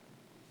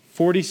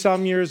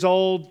 40-some years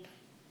old,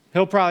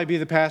 he'll probably be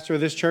the pastor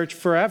of this church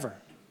forever.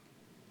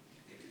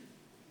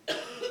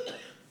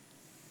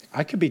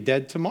 I could be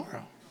dead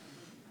tomorrow.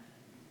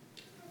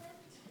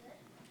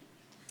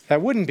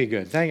 That wouldn't be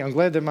good. I'm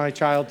glad that my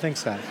child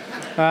thinks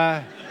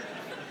that.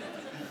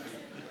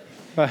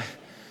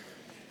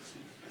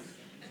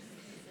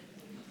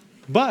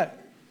 But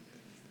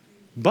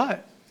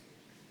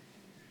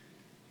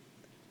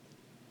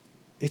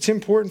it's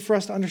important for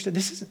us to understand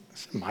this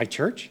isn't my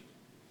church.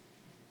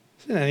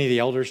 This isn't any of the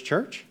elders'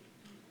 church.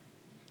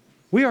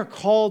 We are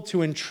called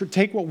to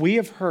take what we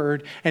have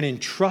heard and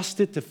entrust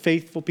it to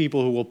faithful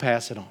people who will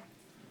pass it on.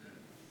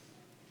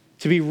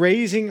 To be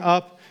raising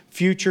up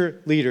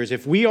future leaders.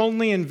 If we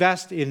only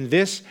invest in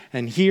this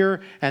and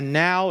here and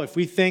now, if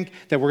we think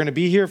that we're going to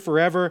be here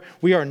forever,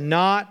 we are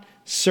not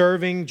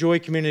serving Joy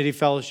Community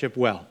Fellowship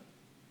well.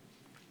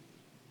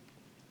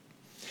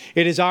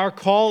 It is our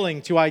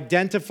calling to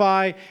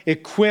identify,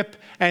 equip,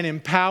 and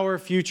empower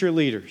future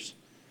leaders.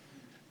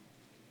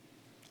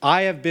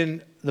 I have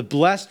been the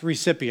blessed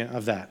recipient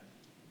of that.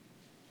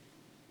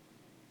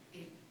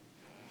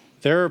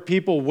 There are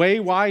people way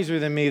wiser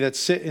than me that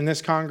sit in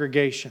this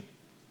congregation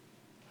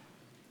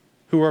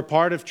who are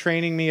part of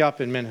training me up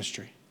in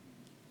ministry,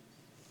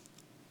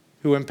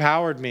 who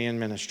empowered me in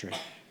ministry,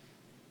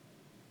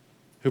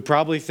 who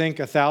probably think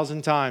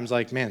 1,000 times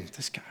like, man,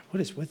 this guy,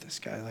 what is with this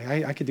guy?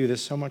 Like, I could do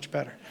this so much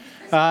better.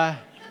 But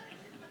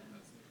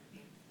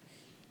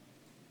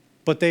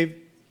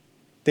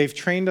they've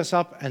trained us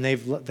up and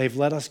they've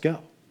let us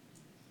go.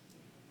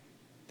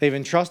 They've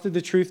entrusted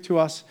the truth to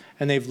us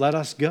and they've let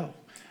us go.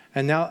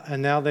 And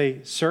now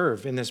they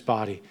serve in this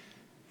body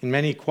in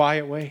many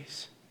quiet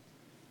ways.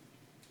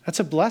 That's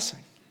a blessing.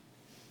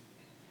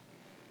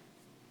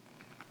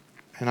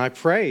 And I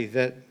pray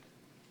that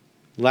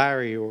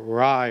Larry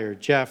or I or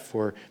Jeff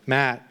or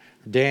Matt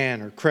or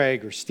Dan or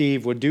Craig or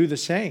Steve would do the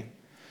same.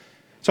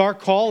 It's our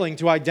calling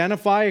to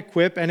identify,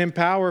 equip, and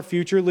empower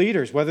future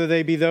leaders, whether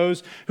they be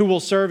those who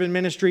will serve in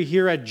ministry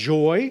here at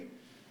Joy,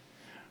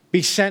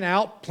 be sent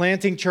out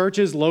planting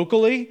churches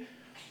locally,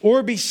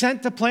 or be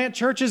sent to plant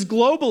churches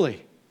globally.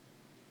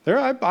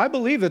 I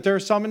believe that there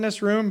are some in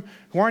this room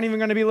who aren't even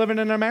going to be living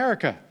in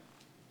America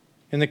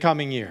in the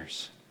coming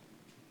years.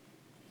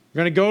 We're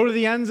going to go to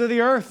the ends of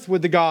the earth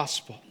with the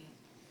gospel.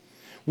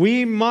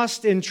 We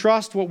must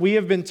entrust what we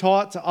have been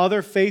taught to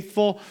other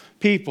faithful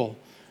people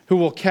who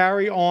will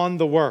carry on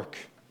the work.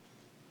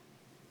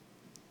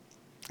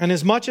 And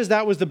as much as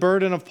that was the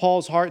burden of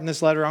Paul's heart in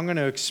this letter, I'm going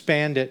to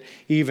expand it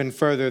even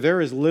further. There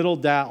is little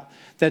doubt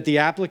that the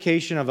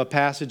application of a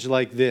passage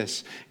like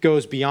this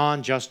goes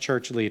beyond just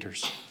church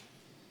leaders.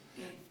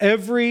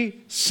 Every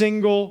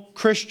single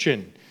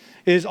Christian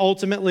is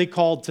ultimately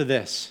called to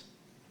this: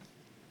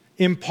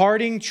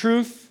 imparting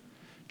truth,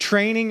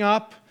 training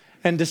up,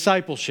 and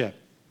discipleship.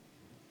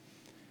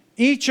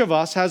 Each of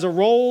us has a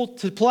role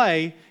to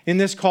play in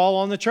this call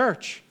on the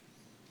church.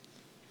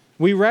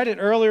 We read it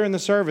earlier in the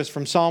service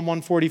from Psalm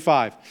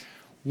 145.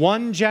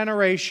 One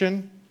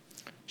generation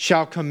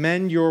shall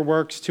commend your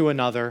works to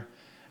another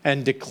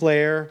and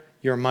declare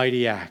your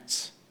mighty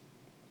acts.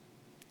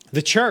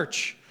 The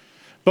church,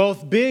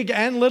 both big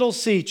and little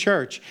c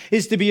church,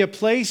 is to be a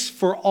place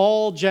for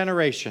all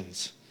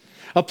generations.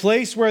 A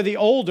place where the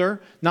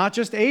older, not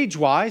just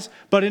age-wise,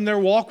 but in their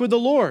walk with the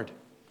Lord,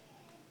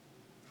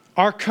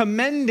 are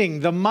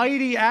commending the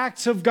mighty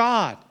acts of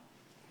God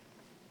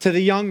to the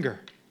younger,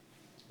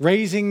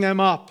 raising them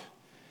up,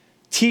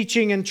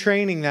 teaching and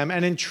training them,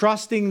 and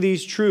entrusting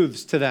these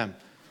truths to them.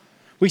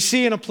 We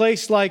see in a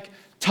place like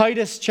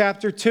Titus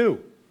chapter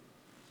 2,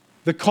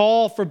 the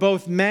call for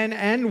both men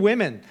and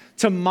women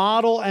to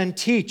model and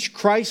teach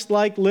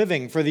Christ-like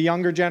living for the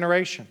younger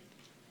generation.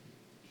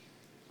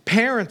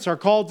 Parents are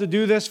called to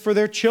do this for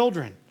their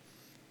children.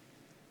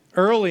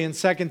 Early in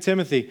 2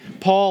 Timothy,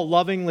 Paul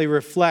lovingly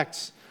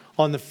reflects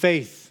on the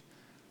faith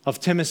of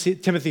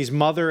Timothy's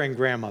mother and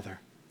grandmother,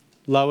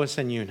 Lois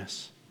and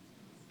Eunice.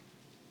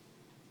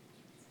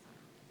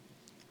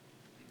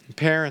 And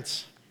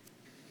parents,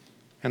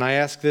 and I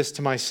ask this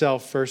to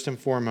myself first and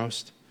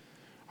foremost,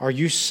 are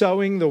you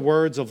sowing the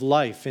words of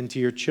life into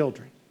your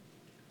children?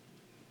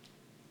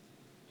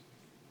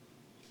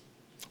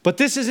 But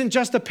this isn't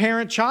just a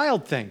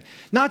parent-child thing,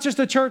 not just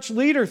a church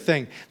leader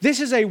thing. This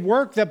is a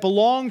work that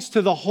belongs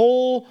to the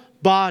whole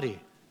body.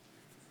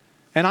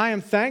 And I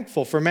am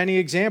thankful for many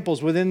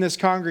examples within this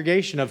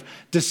congregation of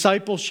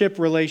discipleship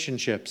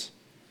relationships.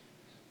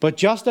 But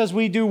just as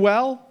we do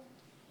well,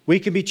 we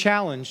can be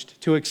challenged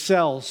to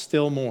excel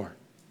still more.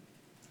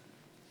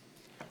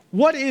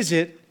 What is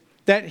it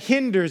that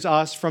hinders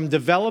us from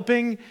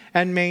developing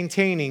and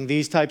maintaining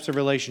these types of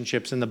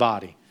relationships in the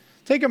body?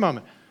 Take a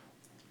moment.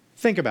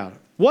 Think about it.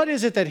 What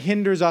is it that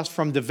hinders us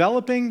from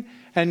developing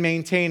and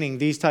maintaining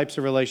these types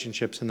of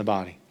relationships in the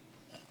body?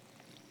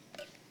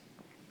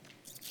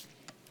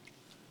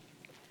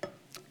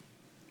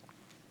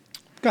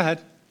 Go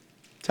ahead.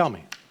 Tell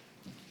me.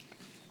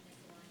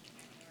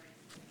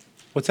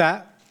 What's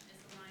that?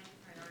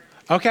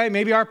 Okay,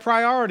 maybe our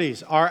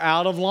priorities are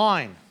out of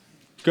line.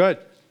 Good.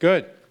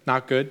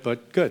 Not good,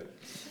 but good.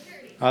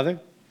 Other?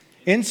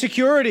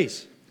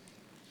 Insecurities.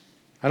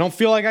 I don't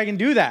feel like I can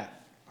do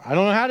that. I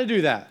don't know how to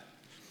do that.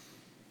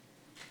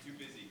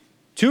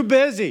 Too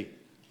busy.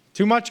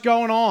 Too much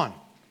going on.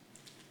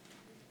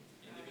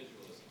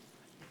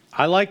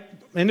 I like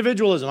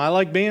individualism. I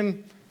like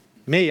being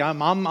me.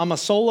 I'm a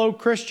solo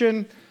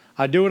Christian.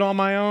 I do it on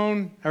my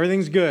own.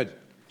 Everything's good.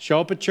 Show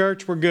up at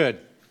church, we're good.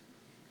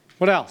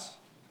 What else?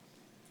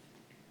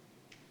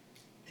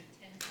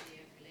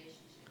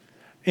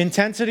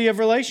 Intensity of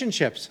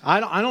relationships.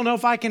 I don't know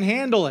if I can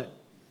handle it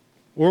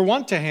or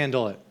want to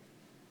handle it.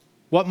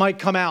 What might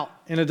come out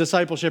in a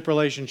discipleship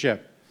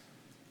relationship?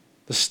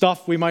 The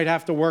stuff we might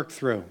have to work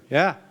through.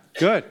 Yeah,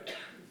 good.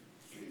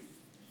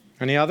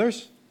 Any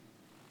others?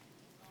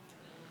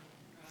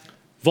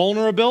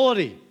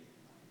 Vulnerability.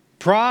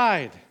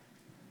 Pride.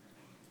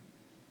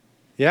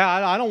 Yeah,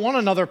 I don't want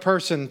another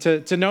person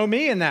to know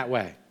me in that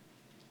way.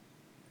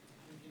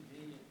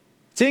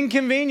 It's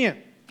inconvenient.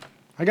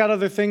 I got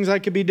other things I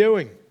could be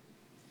doing.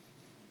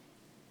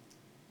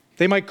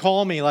 They might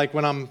call me like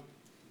when I'm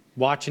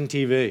watching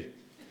TV.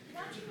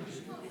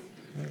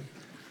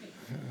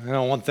 I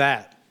don't want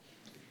that.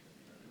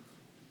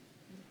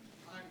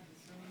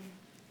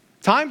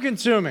 Time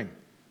consuming.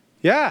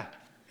 Yeah,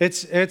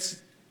 it's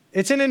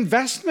an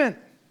investment.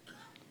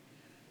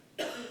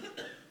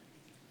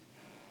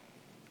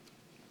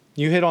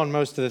 You hit on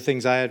most of the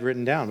things I had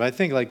written down, but I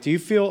think do you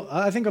feel,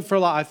 I think for a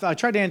lot, I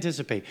tried to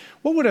anticipate,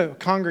 what would a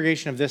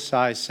congregation of this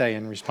size say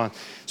in response?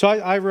 So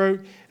I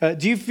wrote,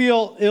 do you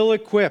feel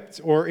ill-equipped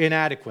or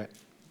inadequate?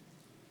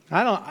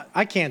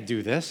 I can't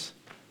do this.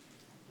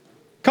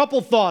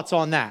 Couple thoughts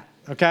on that,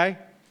 okay?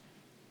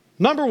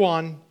 Number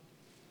one,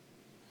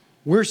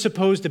 we're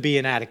supposed to be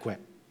inadequate,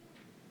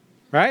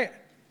 right?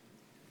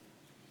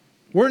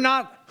 We're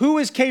not, who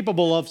is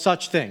capable of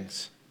such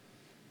things?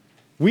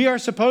 We are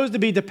supposed to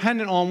be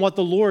dependent on what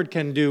the Lord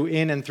can do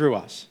in and through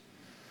us.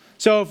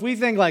 So if we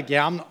think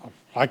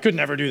I could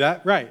never do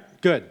that, right,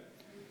 good.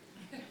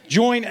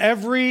 Join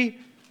every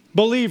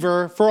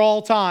believer for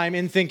all time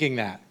in thinking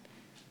that.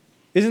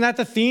 Isn't that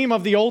the theme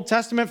of the Old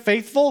Testament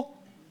faithful?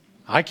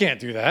 I can't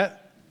do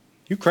that.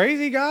 You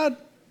crazy, God?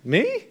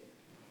 Me?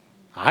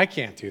 I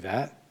can't do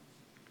that.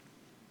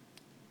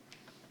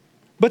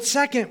 But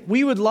second,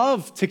 we would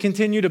love to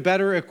continue to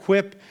better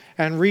equip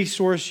and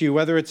resource you,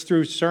 whether it's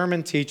through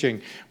sermon teaching,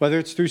 whether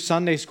it's through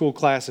Sunday school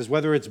classes,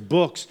 whether it's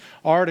books,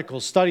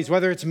 articles, studies,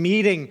 whether it's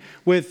meeting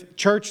with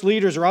church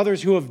leaders or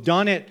others who have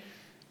done it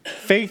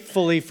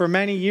faithfully for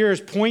many years,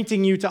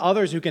 pointing you to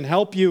others who can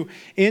help you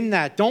in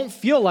that. Don't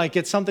feel like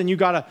it's something you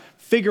got to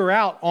figure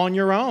out on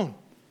your own.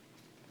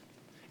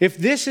 If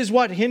this is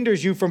what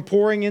hinders you from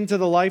pouring into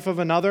the life of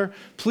another,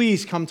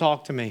 please come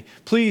talk to me.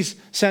 Please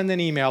send an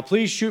email.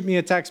 Please shoot me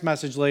a text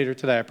message later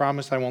today. I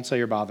promise I won't say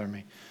you're bothering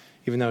me,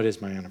 even though it is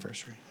my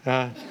anniversary.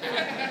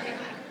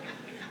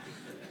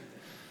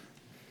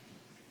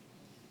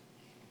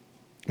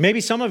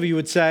 Maybe some of you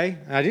would say,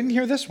 I didn't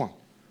hear this one.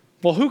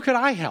 Well, who could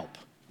I help?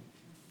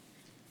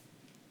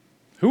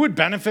 Who would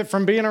benefit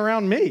from being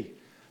around me?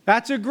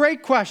 That's a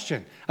great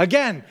question.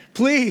 Again,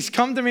 please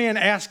come to me and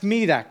ask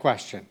me that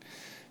question,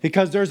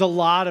 because there's a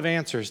lot of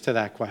answers to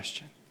that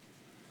question.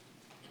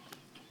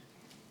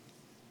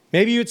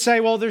 Maybe you'd say,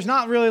 well, there's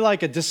not really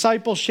like a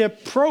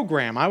discipleship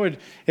program.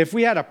 If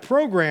we had a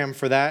program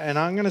for that, and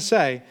I'm going to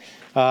say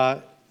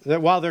that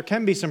while there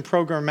can be some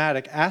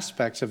programmatic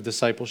aspects of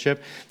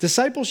discipleship,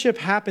 discipleship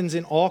happens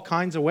in all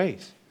kinds of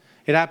ways.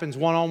 It happens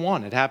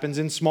one-on-one. It happens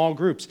in small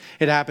groups.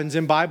 It happens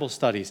in Bible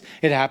studies.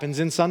 It happens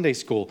in Sunday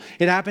school.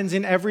 It happens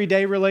in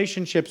everyday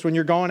relationships when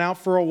you're going out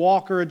for a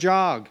walk or a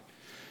jog.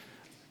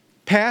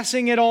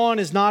 Passing it on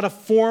is not a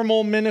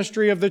formal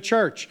ministry of the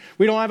church.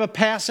 We don't have a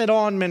pass it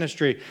on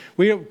ministry.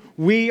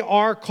 We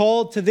are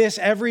called to this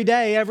every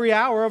day, every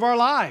hour of our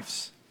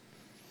lives.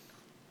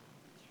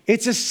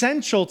 It's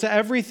essential to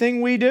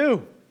everything we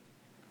do.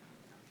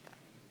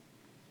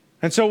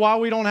 And so while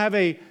we don't have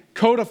a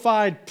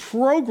codified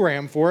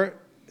program for it,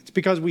 it's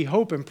because we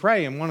hope and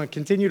pray and want to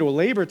continue to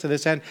labor to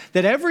this end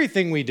that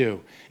everything we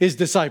do is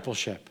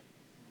discipleship.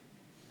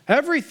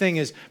 Everything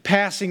is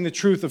passing the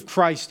truth of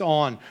Christ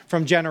on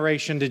from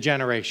generation to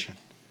generation.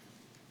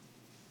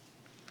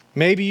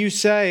 Maybe you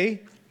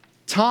say,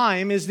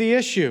 time is the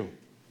issue.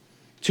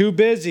 Too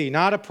busy,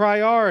 not a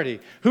priority.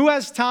 Who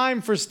has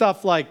time for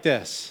stuff like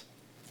this?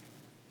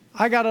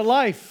 I got a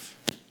life.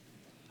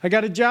 I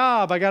got a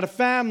job. I got a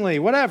family,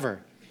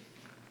 whatever.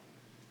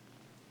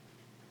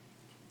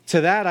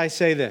 To that I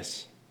say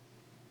this.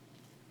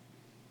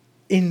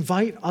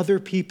 Invite other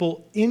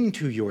people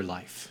into your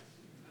life.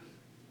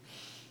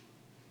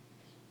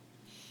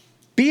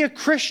 Be a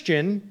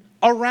Christian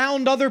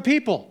around other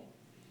people.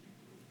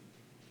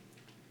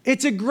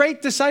 It's a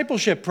great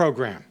discipleship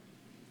program.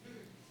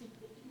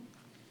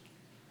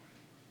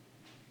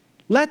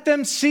 Let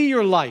them see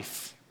your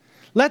life.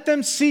 Let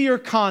them see your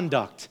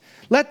conduct.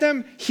 Let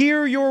them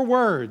hear your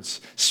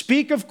words.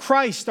 Speak of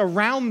Christ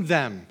around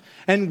them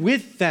and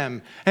with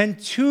them and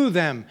to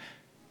them.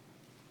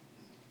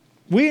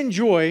 We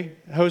enjoy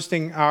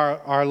hosting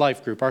our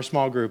life group, our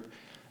small group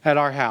at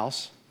our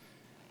house.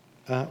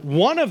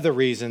 One of the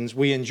reasons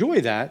we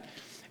enjoy that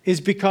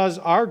is because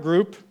our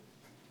group,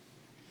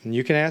 and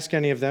you can ask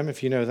any of them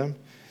if you know them,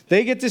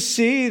 they get to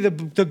see the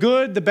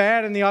good, the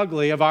bad, and the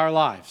ugly of our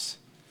lives.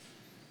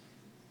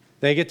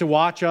 They get to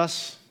watch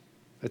us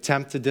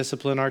attempt to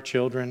discipline our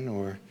children,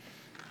 or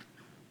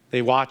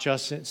they watch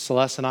us,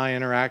 Celeste and I,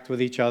 interact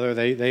with each other.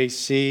 They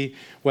see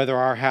whether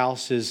our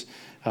house is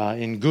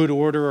in good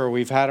order or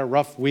we've had a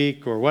rough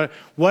week or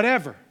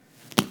whatever.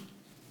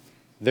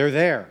 They're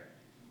there.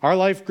 Our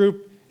life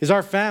group is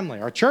our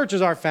family. Our church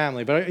is our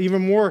family. But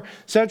even more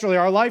centrally,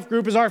 our life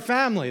group is our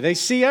family. They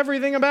see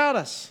everything about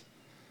us.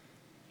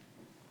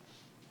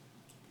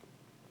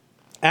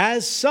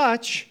 As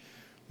such,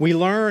 we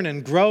learn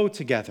and grow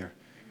together.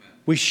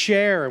 We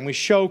share and we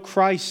show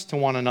Christ to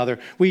one another.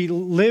 We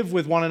live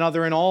with one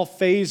another in all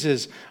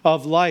phases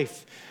of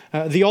life.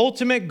 The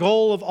ultimate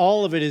goal of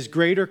all of it is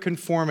greater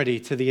conformity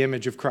to the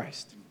image of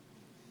Christ.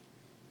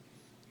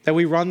 That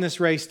we run this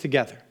race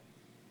together.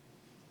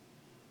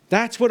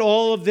 That's what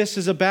all of this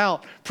is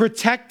about.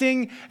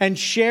 Protecting and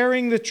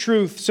sharing the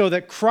truth so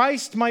that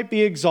Christ might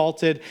be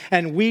exalted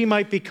and we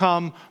might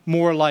become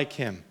more like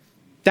Him.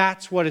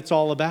 That's what it's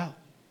all about.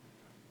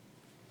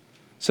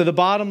 So the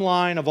bottom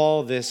line of all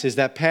of this is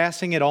that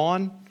passing it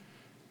on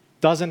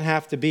doesn't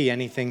have to be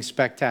anything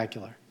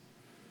spectacular.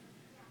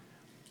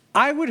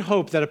 I would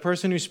hope that a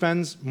person who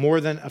spends more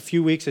than a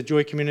few weeks at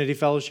Joy Community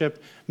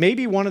Fellowship,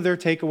 maybe one of their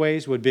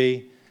takeaways would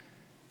be,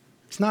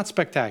 it's not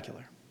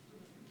spectacular.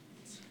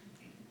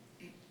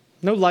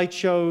 No light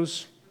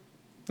shows,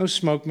 no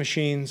smoke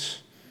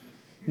machines,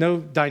 no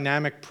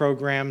dynamic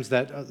programs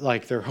that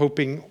like they're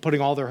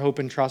putting all their hope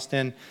and trust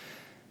in.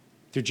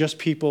 They're just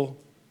people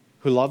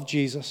who love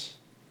Jesus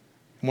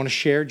and want to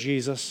share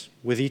Jesus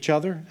with each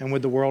other and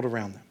with the world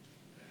around them.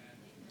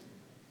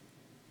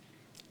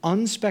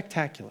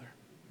 Unspectacular.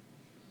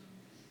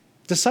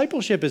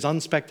 Discipleship is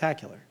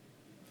unspectacular.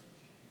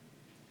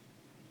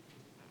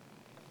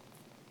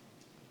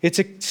 It's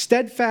a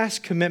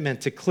steadfast commitment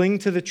to cling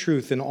to the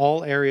truth in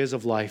all areas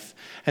of life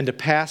and to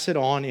pass it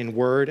on in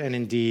word and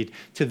in deed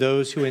to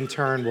those who in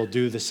turn will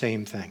do the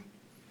same thing.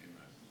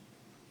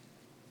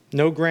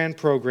 No grand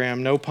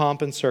program, no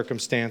pomp and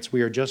circumstance.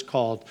 We are just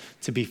called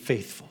to be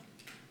faithful.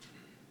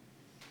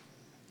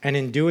 And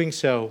in doing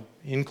so,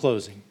 in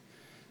closing,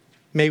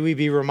 may we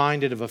be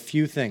reminded of a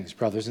few things,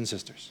 brothers and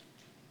sisters.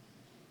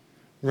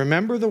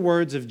 Remember the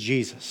words of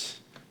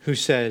Jesus, who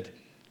said,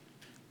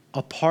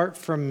 apart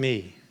from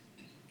me,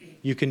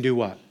 you can do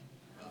what?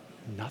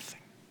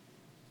 Nothing.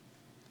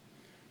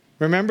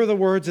 Remember the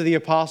words of the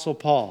Apostle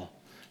Paul,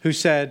 who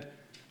said,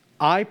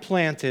 I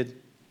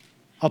planted,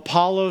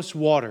 Apollos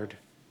watered,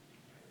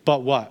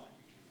 but what?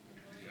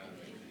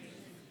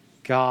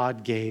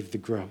 God gave the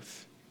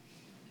growth.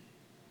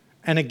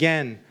 And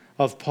again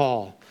of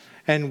Paul,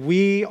 and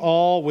we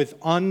all with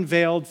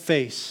unveiled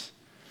face,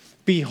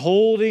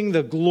 beholding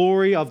the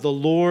glory of the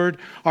Lord,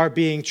 are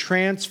being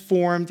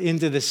transformed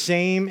into the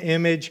same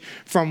image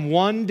from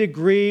one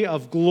degree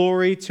of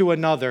glory to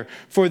another.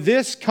 For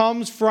this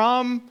comes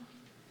from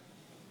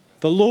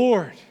the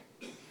Lord,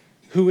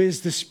 who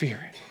is the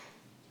Spirit.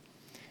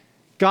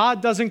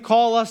 God doesn't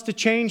call us to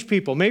change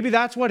people. Maybe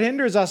that's what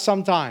hinders us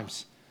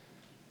sometimes.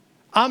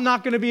 I'm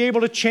not going to be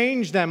able to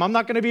change them. I'm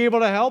not going to be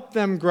able to help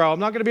them grow. I'm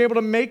not going to be able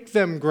to make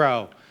them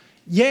grow.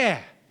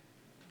 Yeah,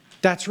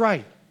 that's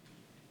right.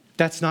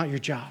 That's not your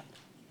job.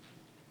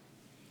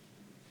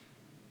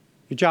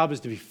 Your job is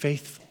to be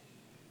faithful.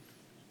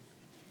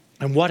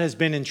 And what has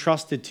been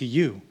entrusted to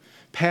you,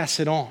 pass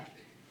it on.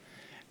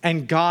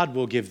 And God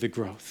will give the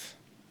growth.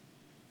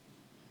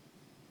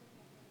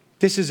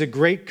 This is a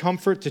great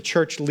comfort to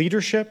church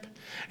leadership,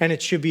 and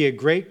it should be a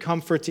great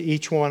comfort to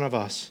each one of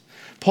us.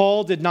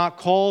 Paul did not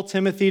call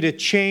Timothy to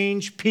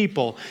change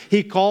people.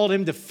 He called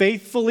him to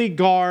faithfully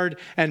guard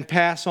and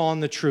pass on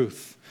the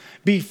truth.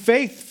 Be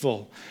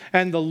faithful,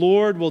 and the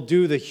Lord will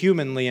do the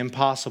humanly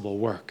impossible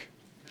work.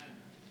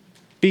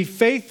 Be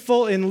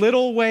faithful in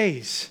little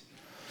ways.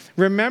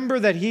 Remember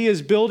that He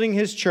is building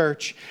His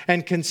church,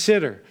 and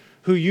consider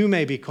who you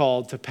may be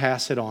called to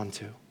pass it on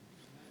to.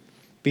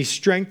 Be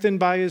strengthened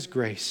by His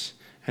grace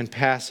and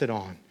pass it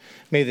on.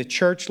 May the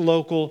church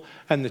local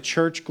and the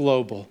church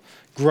global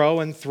grow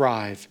and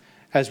thrive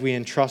as we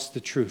entrust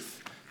the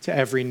truth to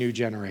every new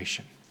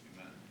generation.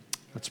 Amen.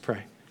 Let's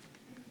pray.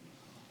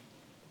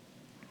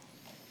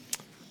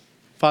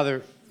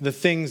 Father, the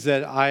things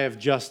that I have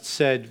just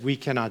said we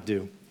cannot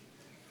do.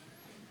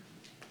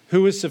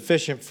 Who is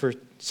sufficient for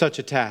such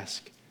a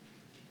task?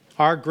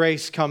 Our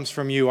grace comes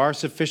from you. Our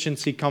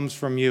sufficiency comes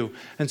from you.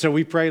 And so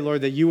we pray,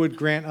 Lord, that you would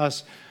grant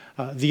us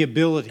the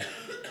ability,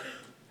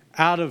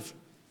 out of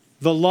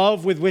the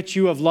love with which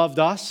you have loved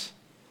us,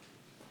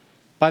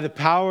 by the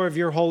power of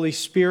your Holy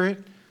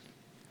Spirit,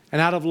 and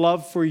out of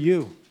love for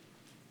you,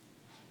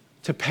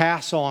 to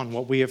pass on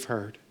what we have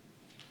heard,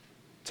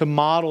 to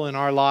model in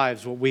our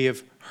lives what we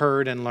have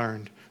heard and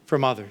learned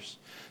from others.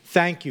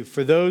 Thank you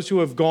for those who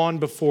have gone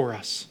before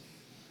us.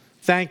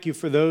 Thank you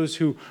for those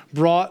who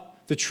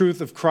brought the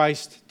truth of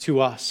Christ to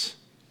us.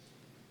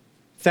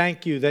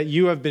 Thank you that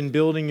you have been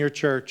building your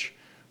church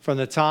from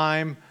the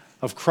time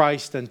of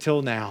Christ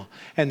until now,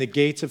 and the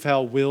gates of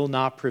hell will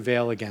not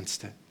prevail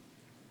against it.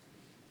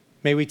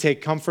 May we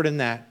take comfort in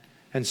that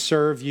and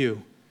serve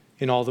you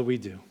in all that we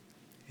do.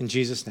 In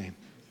Jesus' name,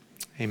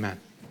 amen.